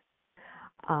subscription.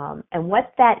 And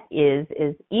what that is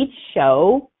each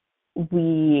show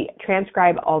we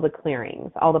transcribe all the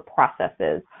clearings, all the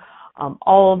processes,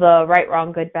 all the right,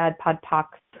 wrong, good, bad, pod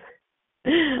talks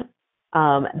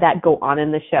that go on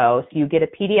in the show. So you get a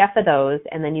PDF of those,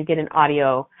 and then you get an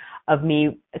audio of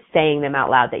me saying them out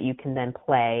loud that you can then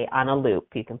play on a loop.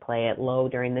 You can play it low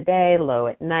during the day, low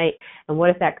at night. And what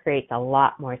if that creates a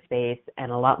lot more space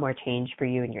and a lot more change for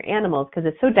you and your animals? Because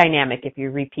it's so dynamic if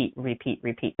you repeat.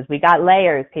 Because we got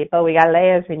layers, people. We got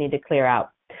layers we need to clear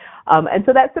out. And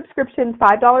so that subscription's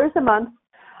 $5 a month,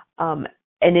 and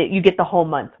you get the whole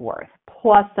month's worth,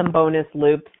 plus some bonus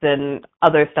loops and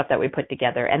other stuff that we put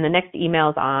together. And the next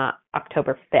email is on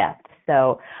October 5th.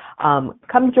 So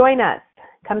come join us.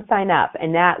 come sign up.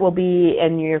 And that will be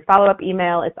in your follow-up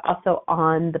email. It's also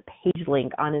on the page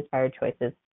link on Inspired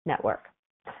Choices Network.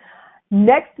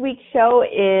 Next week's show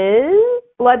is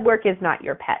Blood Work is Not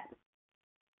Your Pet.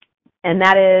 And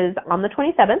that is on the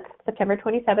 27th, September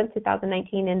 27th,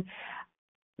 2019. And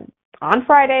on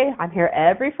Friday, I'm here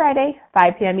every Friday,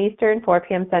 5 p.m. Eastern, 4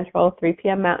 p.m. Central, 3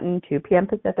 p.m. Mountain, 2 p.m.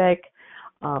 Pacific.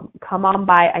 Come on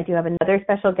by. I do have another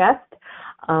special guest.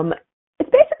 It's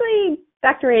basically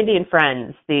Dr. Andy and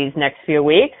friends these next few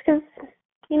weeks because,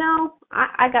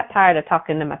 I got tired of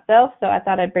talking to myself, so I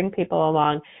thought I'd bring people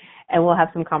along and we'll have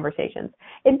some conversations.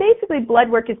 And basically, Blood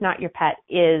Work is Not Your Pet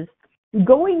is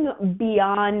going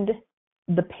beyond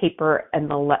the paper and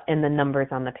the numbers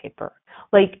on the paper,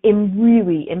 like in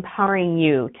really empowering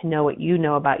you to know what you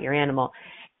know about your animal,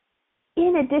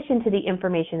 in addition to the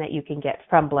information that you can get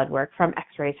from blood work, from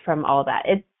x-rays, from all that.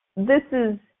 This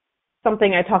is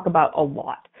something I talk about a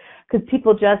lot because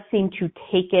people just seem to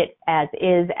take it as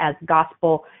is, as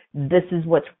gospel. This is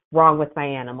what's wrong with my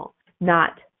animal,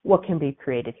 not what can be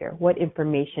created here. What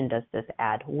information does this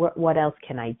add? What else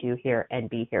can I do here and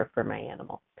be here for my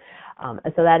animal?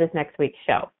 And so that is next week's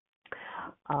show.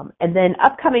 And then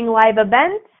upcoming live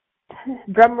events,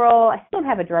 drum roll. I still don't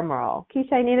have a drum roll.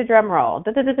 Keisha, I need a drum roll.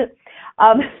 Cheryl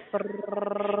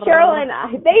and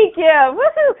I, thank you.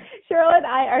 Woohoo! Cheryl and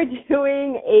I are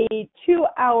doing a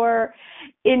 2-hour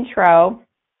intro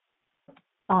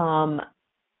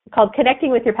called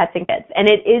Connecting with Your Pets and Kids. And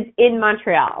it is in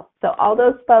Montreal. So all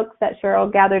those folks that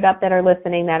Cheryl gathered up that are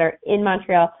listening that are in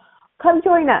Montreal, come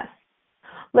join us.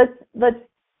 Let's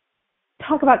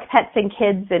talk about pets and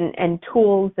kids and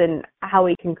tools and how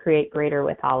we can create greater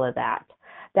with all of that.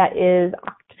 That is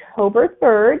October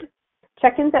 3rd.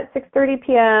 Check-ins at 6:30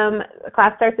 p.m.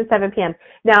 Class starts at 7 p.m.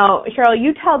 Now, Cheryl,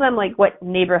 you tell them like what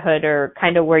neighborhood or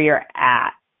kind of where you're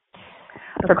at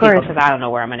for people because I don't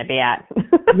know where I'm going to be at.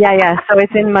 Yeah. So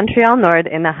it's in Montreal Nord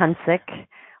in the Huntsic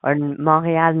or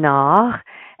Montreal Nord.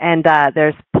 And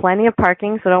there's plenty of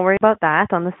parking, so don't worry about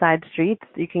that on the side streets.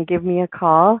 You can give me a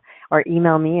call or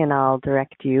email me, and I'll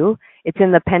direct you. It's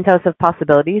in the Penthouse of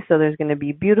Possibilities, so there's going to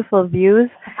be beautiful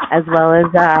views as well as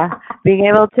being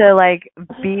able to,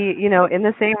 be, in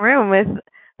the same room with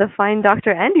the fine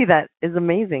Dr. Andy that is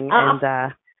amazing.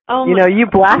 And, you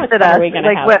blasted us.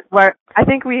 I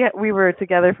think we were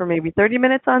together for maybe 30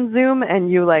 minutes on Zoom,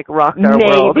 and you, rocked our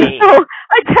world. So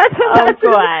I can't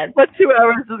imagine what 2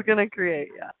 hours is going to create.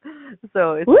 Yeah.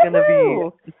 So it's going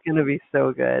to be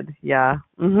so good. Yeah.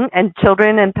 Mm-hmm. And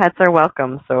children and pets are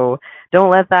welcome. So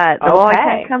don't let that, I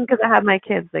can't come because I have my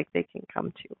kids. They can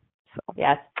come too. So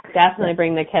yes, definitely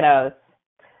bring the kiddos.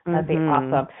 That'd be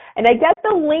awesome. And I guess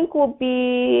the link will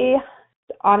be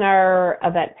on our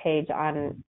event page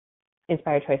on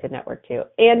Inspired Choices Network too,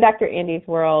 and Dr. Andy's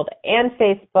World, and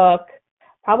Facebook,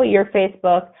 probably your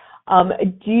Facebook. How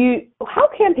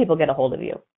can people get a hold of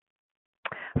you?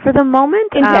 For the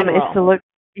moment, it's to look.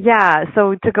 Yeah,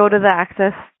 so to go to the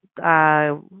Access,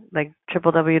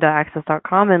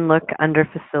 www.access.com and look under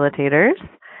facilitators.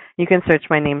 You can search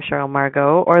my name, Cheryl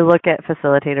Margot, or look at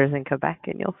facilitators in Quebec,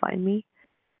 and you'll find me.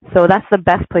 So that's the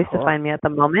best place to find me at the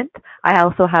moment. I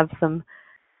also have some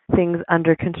things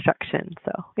under construction,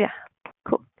 so yeah.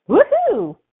 Cool.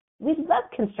 Woohoo! We love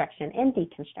construction and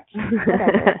deconstruction.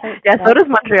 Yeah, so does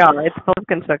Montreal. It's full of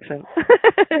construction.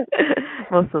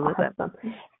 Most of the time.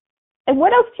 And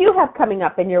what else do you have coming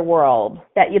up in your world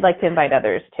that you'd like to invite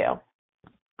others to?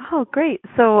 Oh, great.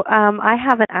 So I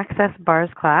have an Access Bars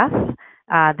class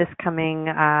this coming,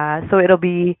 so it'll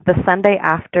be the Sunday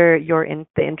after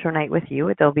the intro night with you.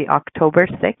 It'll be October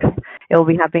 6th. It will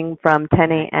be happening from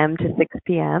 10 a.m. to 6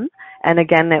 p.m. And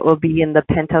again, it will be in the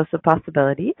Penthouse of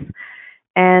Possibilities.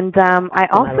 And I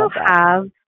also have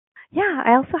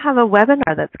a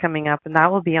webinar that's coming up, and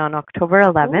that will be on October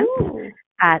 11th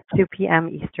at 2 p.m.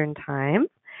 Eastern Time.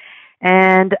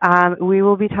 And we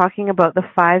will be talking about the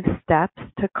 5 steps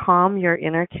to calm your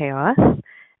inner chaos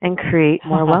and create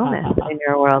more wellness in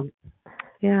your world.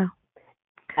 Yeah.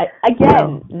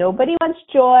 Nobody wants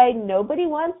joy. Nobody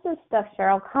wants this stuff,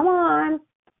 Cheryl. Come on.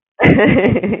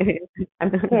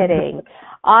 I'm kidding.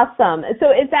 Awesome.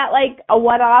 So is that like a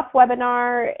one-off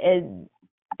webinar? And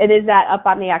is that up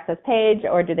on the Access page,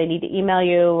 or do they need to email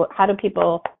you? How do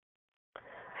people?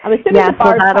 I'm assuming the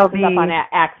bars is up on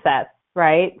Access,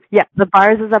 right? Yeah, the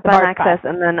bars is up on Access,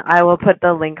 and then I will put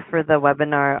the link for the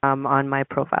webinar on my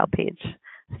profile page.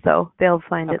 So they'll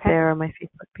find it there on my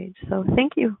Facebook page. So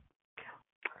thank you.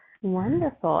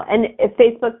 Wonderful. And a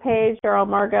Facebook page, Cheryl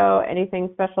Margot, anything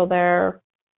special there?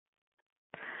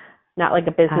 Not like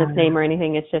a business name or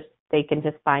anything. It's just they can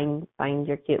just find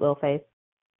your cute little face.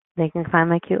 They can find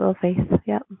my cute little face.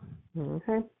 Yep.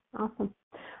 Okay. Awesome.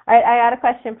 All right, I got a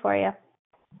question for you.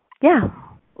 Yeah.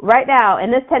 Right now,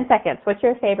 in this 10 seconds, what's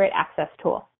your favorite access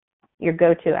tool? Your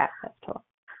go-to access tool?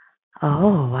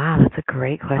 Oh, wow, that's a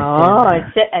great question. Oh,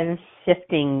 I'm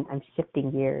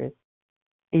shifting gears.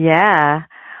 Yeah.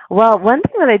 Well, one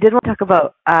thing that I did want to talk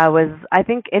about was, I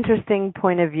think, interesting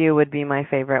point of view would be my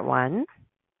favorite one.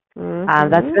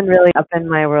 That's been really up in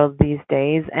my world these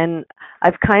days, and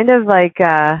I've kind of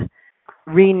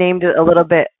renamed it a little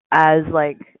bit as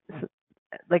like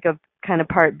a kind of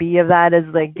part B of that is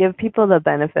like give people the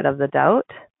benefit of the doubt.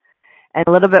 And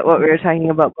a little bit what we were talking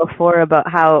about before about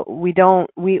how we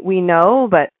know,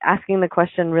 but asking the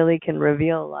question really can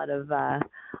reveal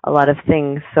a lot of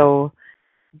things. So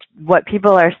what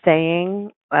people are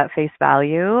saying at face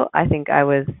value, I think I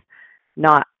was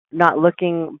not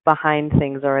looking behind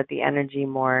things or at the energy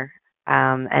more.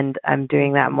 And I'm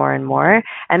doing that more and more.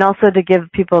 And also to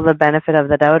give people the benefit of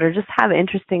the doubt or just have an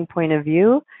interesting point of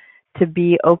view to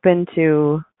be open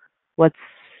to what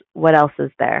else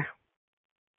is there.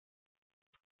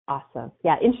 Awesome.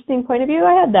 Yeah, interesting point of view.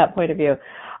 I had that point of view.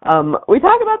 We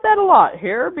talk about that a lot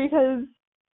here because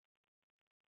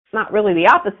it's not really the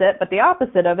opposite, but the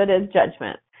opposite of it is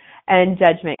judgment. And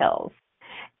judgment kills.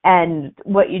 And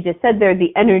what you just said there,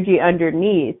 the energy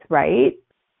underneath, right?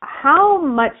 How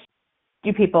much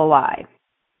do people lie?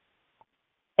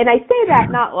 And I say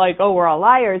that not like, oh, we're all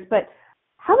liars, but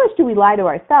how much do we lie to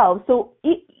ourselves? So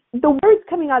the words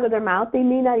coming out of their mouth, they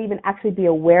may not even actually be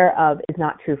aware of is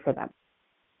not true for them.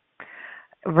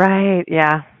 Right,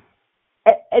 yeah.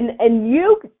 And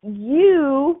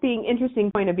you being interesting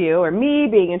point of view, or me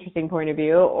being interesting point of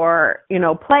view, or,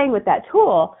 playing with that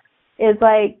tool is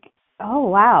like, oh,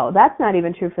 wow, that's not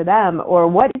even true for them. Or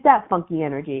what is that funky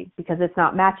energy? Because it's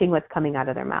not matching what's coming out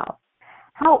of their mouth.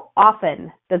 How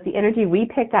often does the energy we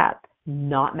pick up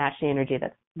not match the energy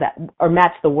or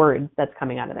match the words that's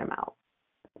coming out of their mouth?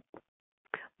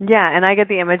 Yeah, and I get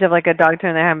the image of like a dog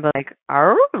turning their head and be like,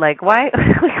 "Arr?" Like, why?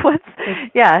 Like, what's?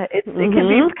 Yeah, it can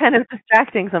be kind of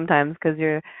distracting sometimes because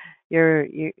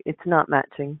it's not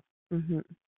matching. Mm-hmm.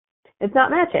 It's not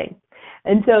matching,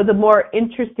 and so the more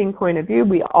interesting point of view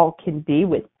we all can be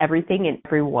with everything and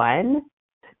everyone,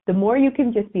 the more you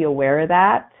can just be aware of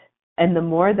that, and the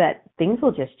more that things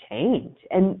will just change.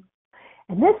 And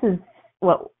this is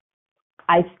what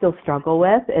I still struggle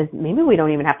with is maybe we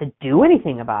don't even have to do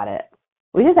anything about it.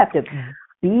 We just have to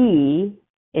be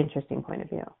interesting point of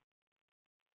view.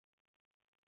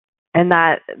 And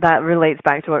that relates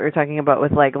back to what we were talking about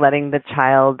with like letting the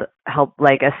child help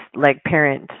like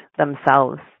parent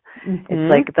themselves. Mm-hmm. It's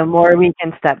like the more we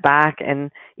can step back,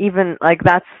 and even like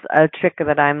that's a trick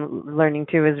that I'm learning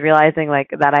too, is realizing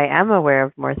like that I am aware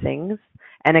of more things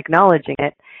and acknowledging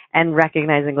it and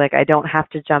recognizing like I don't have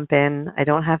to jump in, I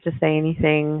don't have to say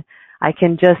anything. I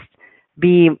can just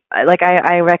be like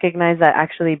I recognize that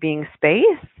actually being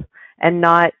space and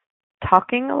not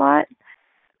talking a lot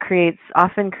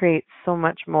often creates so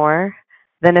much more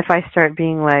than if I start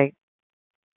being like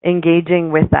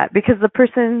engaging with that, because the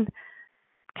person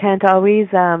can't always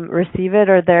receive it,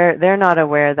 or they're not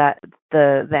aware that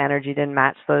the energy didn't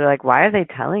match, so they're like, why are they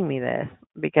telling me this?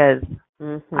 Because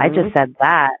I just said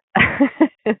that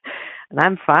and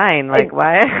I'm fine, like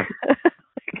why?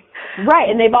 Right,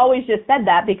 and they've always just said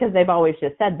that because they've always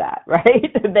just said that,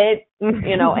 right? They,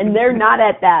 and they're not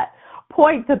at that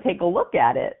point to take a look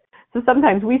at it. So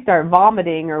sometimes we start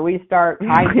vomiting or we start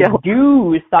trying to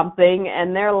do something,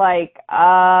 and they're like,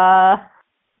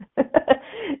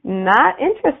 not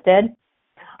interested.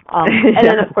 And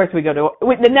then of course we go to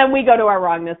our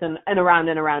wrongness, and around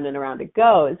and around and around it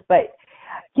goes. But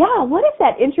yeah, what is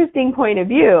that interesting point of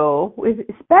view,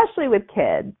 especially with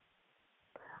kids?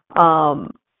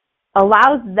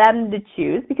 Allows them to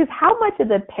choose, because how much of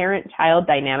the parent-child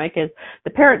dynamic is the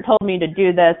parent told me to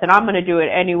do this and I'm going to do it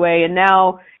anyway, and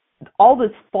now all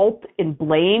this fault and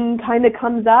blame kind of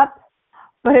comes up.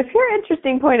 But if you're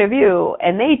interesting point of view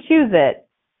and they choose it,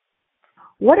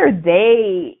 what are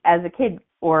they as a kid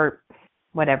or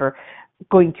whatever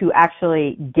going to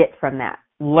actually get from that,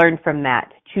 learn from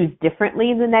that, choose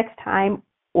differently the next time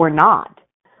or not?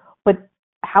 But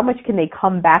how much can they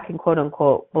come back and quote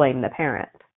unquote blame the parent?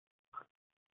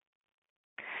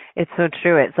 It's so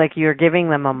true. It's like you're giving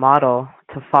them a model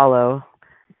to follow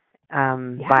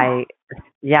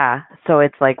So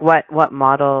it's like what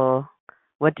model,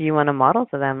 what do you want to model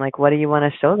to them? Like, what do you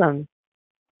want to show them?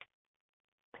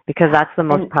 Because that's the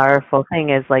most powerful thing,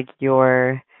 is like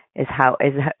your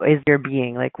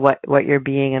being, like what you're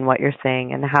being and what you're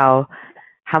saying, and how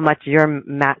much you're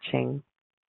matching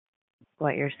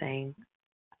what you're saying.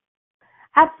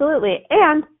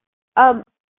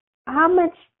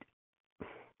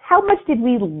 how much did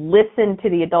we listen to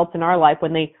the adults in our life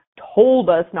when they told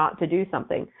us not to do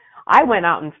something? I went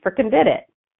out and frickin' did it.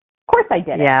 Of course I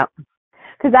did it. Yeah.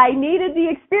 Because I needed the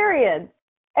experience.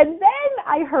 And then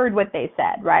I heard what they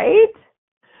said, right?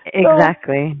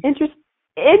 Exactly. So,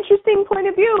 interesting point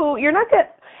of view. You're not going to,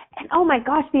 and oh my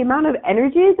gosh, the amount of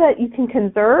energy that you can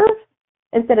conserve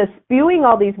instead of spewing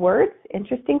all these words.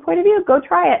 Interesting point of view. Go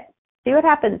try it. See what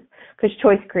happens. Because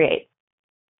choice creates.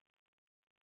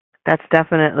 That's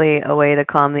definitely a way to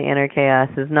calm the inner chaos,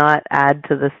 is not add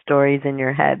to the stories in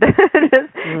your head.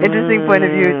 Interesting point of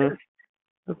view.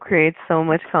 Just creates so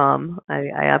much calm. I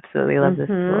absolutely love this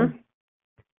tool.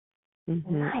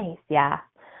 Nice, yeah.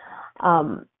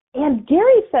 And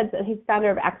Gary said that he's founder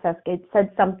of Access Gate,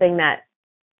 said something that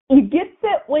you gets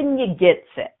it when you gets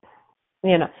it.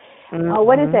 You know,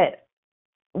 what is it?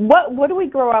 What do we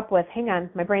grow up with? Hang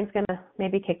on, my brain's gonna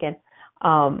maybe kick in.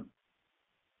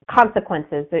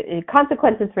 Consequences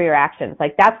for your actions.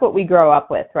 Like that's what we grow up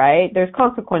with, right? There's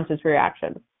consequences for your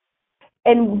actions.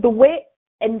 And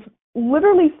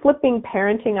literally flipping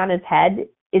parenting on its head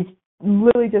is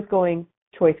literally just going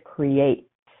choice create.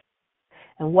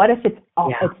 And what if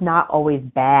it's not always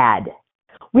bad?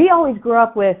 We always grow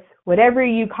up with whatever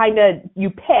you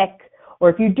pick, or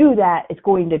if you do that, it's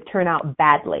going to turn out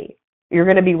badly. You're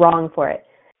going to be wrong for it.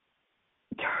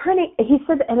 He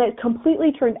said, and it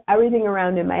completely turned everything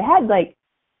around in my head. Like,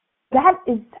 that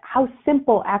is how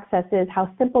simple Access is, how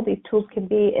simple these tools can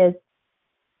be, is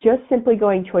just simply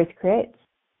going choice creates.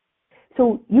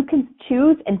 So you can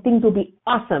choose and things will be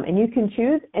awesome, and you can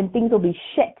choose and things will be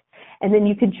shit, and then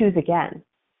you can choose again.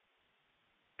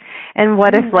 And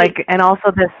what if, and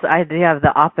also this idea of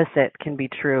the opposite can be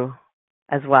true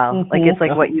as well. Mm-hmm. Like, it's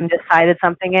like what you decided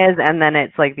something is, and then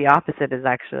it's like the opposite is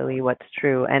actually what's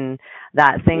true. And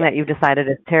that thing that you've decided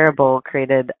is terrible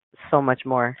created so much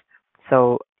more.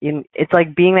 So it's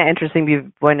like being that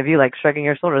interesting point of view, like shrugging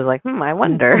your shoulders, like, I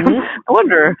wonder. I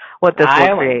wonder what this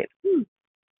will create.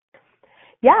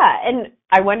 Yeah, and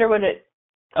I wonder what it,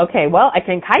 okay, well, I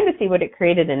can kind of see what it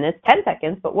created in this 10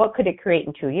 seconds, but what could it create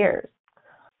in 2 years?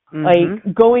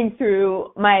 Like, going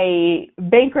through my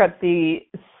bankruptcy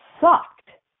sucked.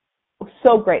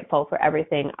 So grateful for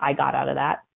everything I got out of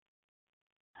that.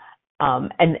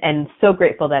 And so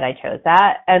grateful that I chose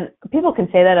that. And people can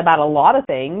say that about a lot of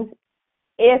things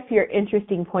if your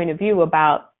interesting point of view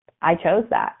about, I chose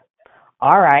that.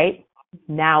 All right,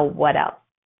 now what else?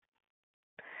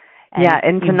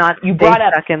 And to not stay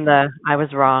stuck in the, I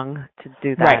was wrong to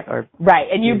do that.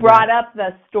 Right, and you brought up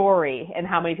the story and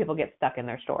how many people get stuck in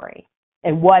their story.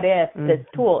 And what if this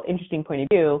tool, interesting point of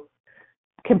view,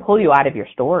 can pull you out of your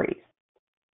stories?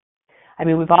 I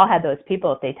mean, we've all had those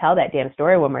people, if they tell that damn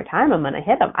story one more time, I'm going to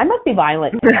hit them. I must be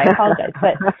violent here, I apologize.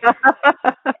 But,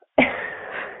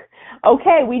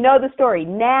 okay, we know the story.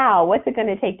 Now, what's it going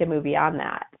to take to move beyond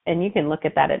that? And you can look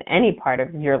at that in any part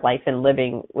of your life and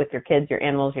living with your kids, your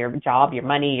animals, your job, your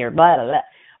money, your blah, blah, blah.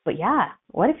 But yeah,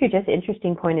 what if you're just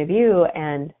interesting point of view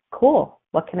and cool,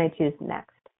 what can I choose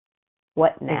next?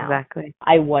 What now? Exactly.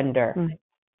 I wonder.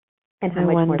 And how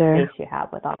much more space you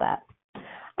have with all that.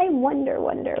 I wonder.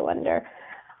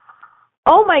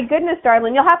 Oh my goodness,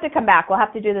 darling, you'll have to come back. We'll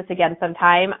have to do this again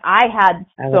sometime. I had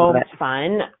so much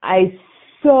fun. I'm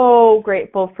so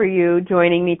grateful for you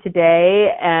joining me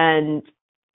today, and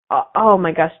oh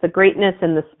my gosh, the greatness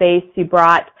and the space you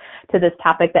brought to this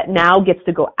topic that now gets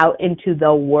to go out into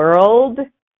the world.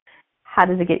 How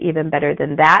does it get even better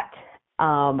than that?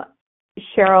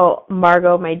 Cheryl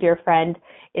Margot, my dear friend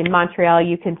in Montreal,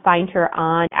 you can find her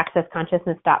on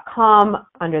accessconsciousness.com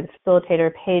under the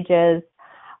facilitator pages.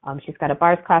 She's got a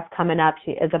bars class coming up.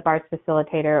 She is a bars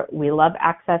facilitator. We love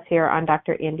Access here on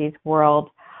Dr. Andy's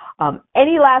World.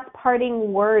 Any last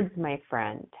parting words, my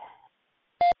friend?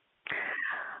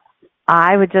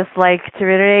 I would just like to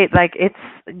reiterate,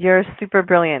 you're super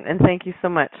brilliant, and thank you so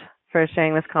much for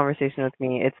sharing this conversation with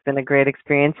me. It's been a great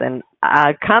experience, and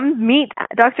come meet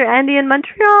Dr. Andy in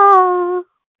Montreal.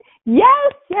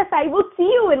 Yes, I will see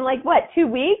you in 2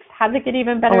 weeks? How's it get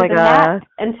even better than that?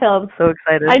 Until so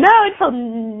excited. I know, until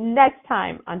next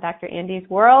time on Dr. Andy's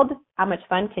World. How much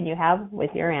fun can you have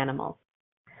with your animals?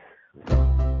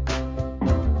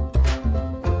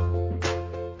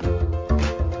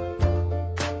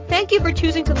 Thank you for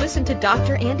choosing to listen to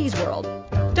Dr. Andy's World.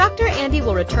 Dr. Andy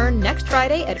will return next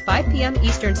Friday at 5 p.m.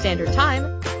 Eastern Standard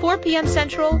Time, 4 p.m.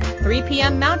 Central, 3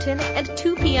 p.m. Mountain, and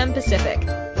 2 p.m. Pacific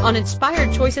on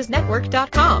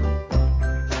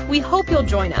InspiredChoicesNetwork.com. We hope you'll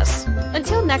join us.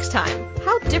 Until next time,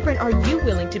 how different are you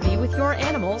willing to be with your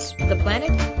animals, the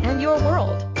planet, and your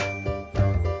world?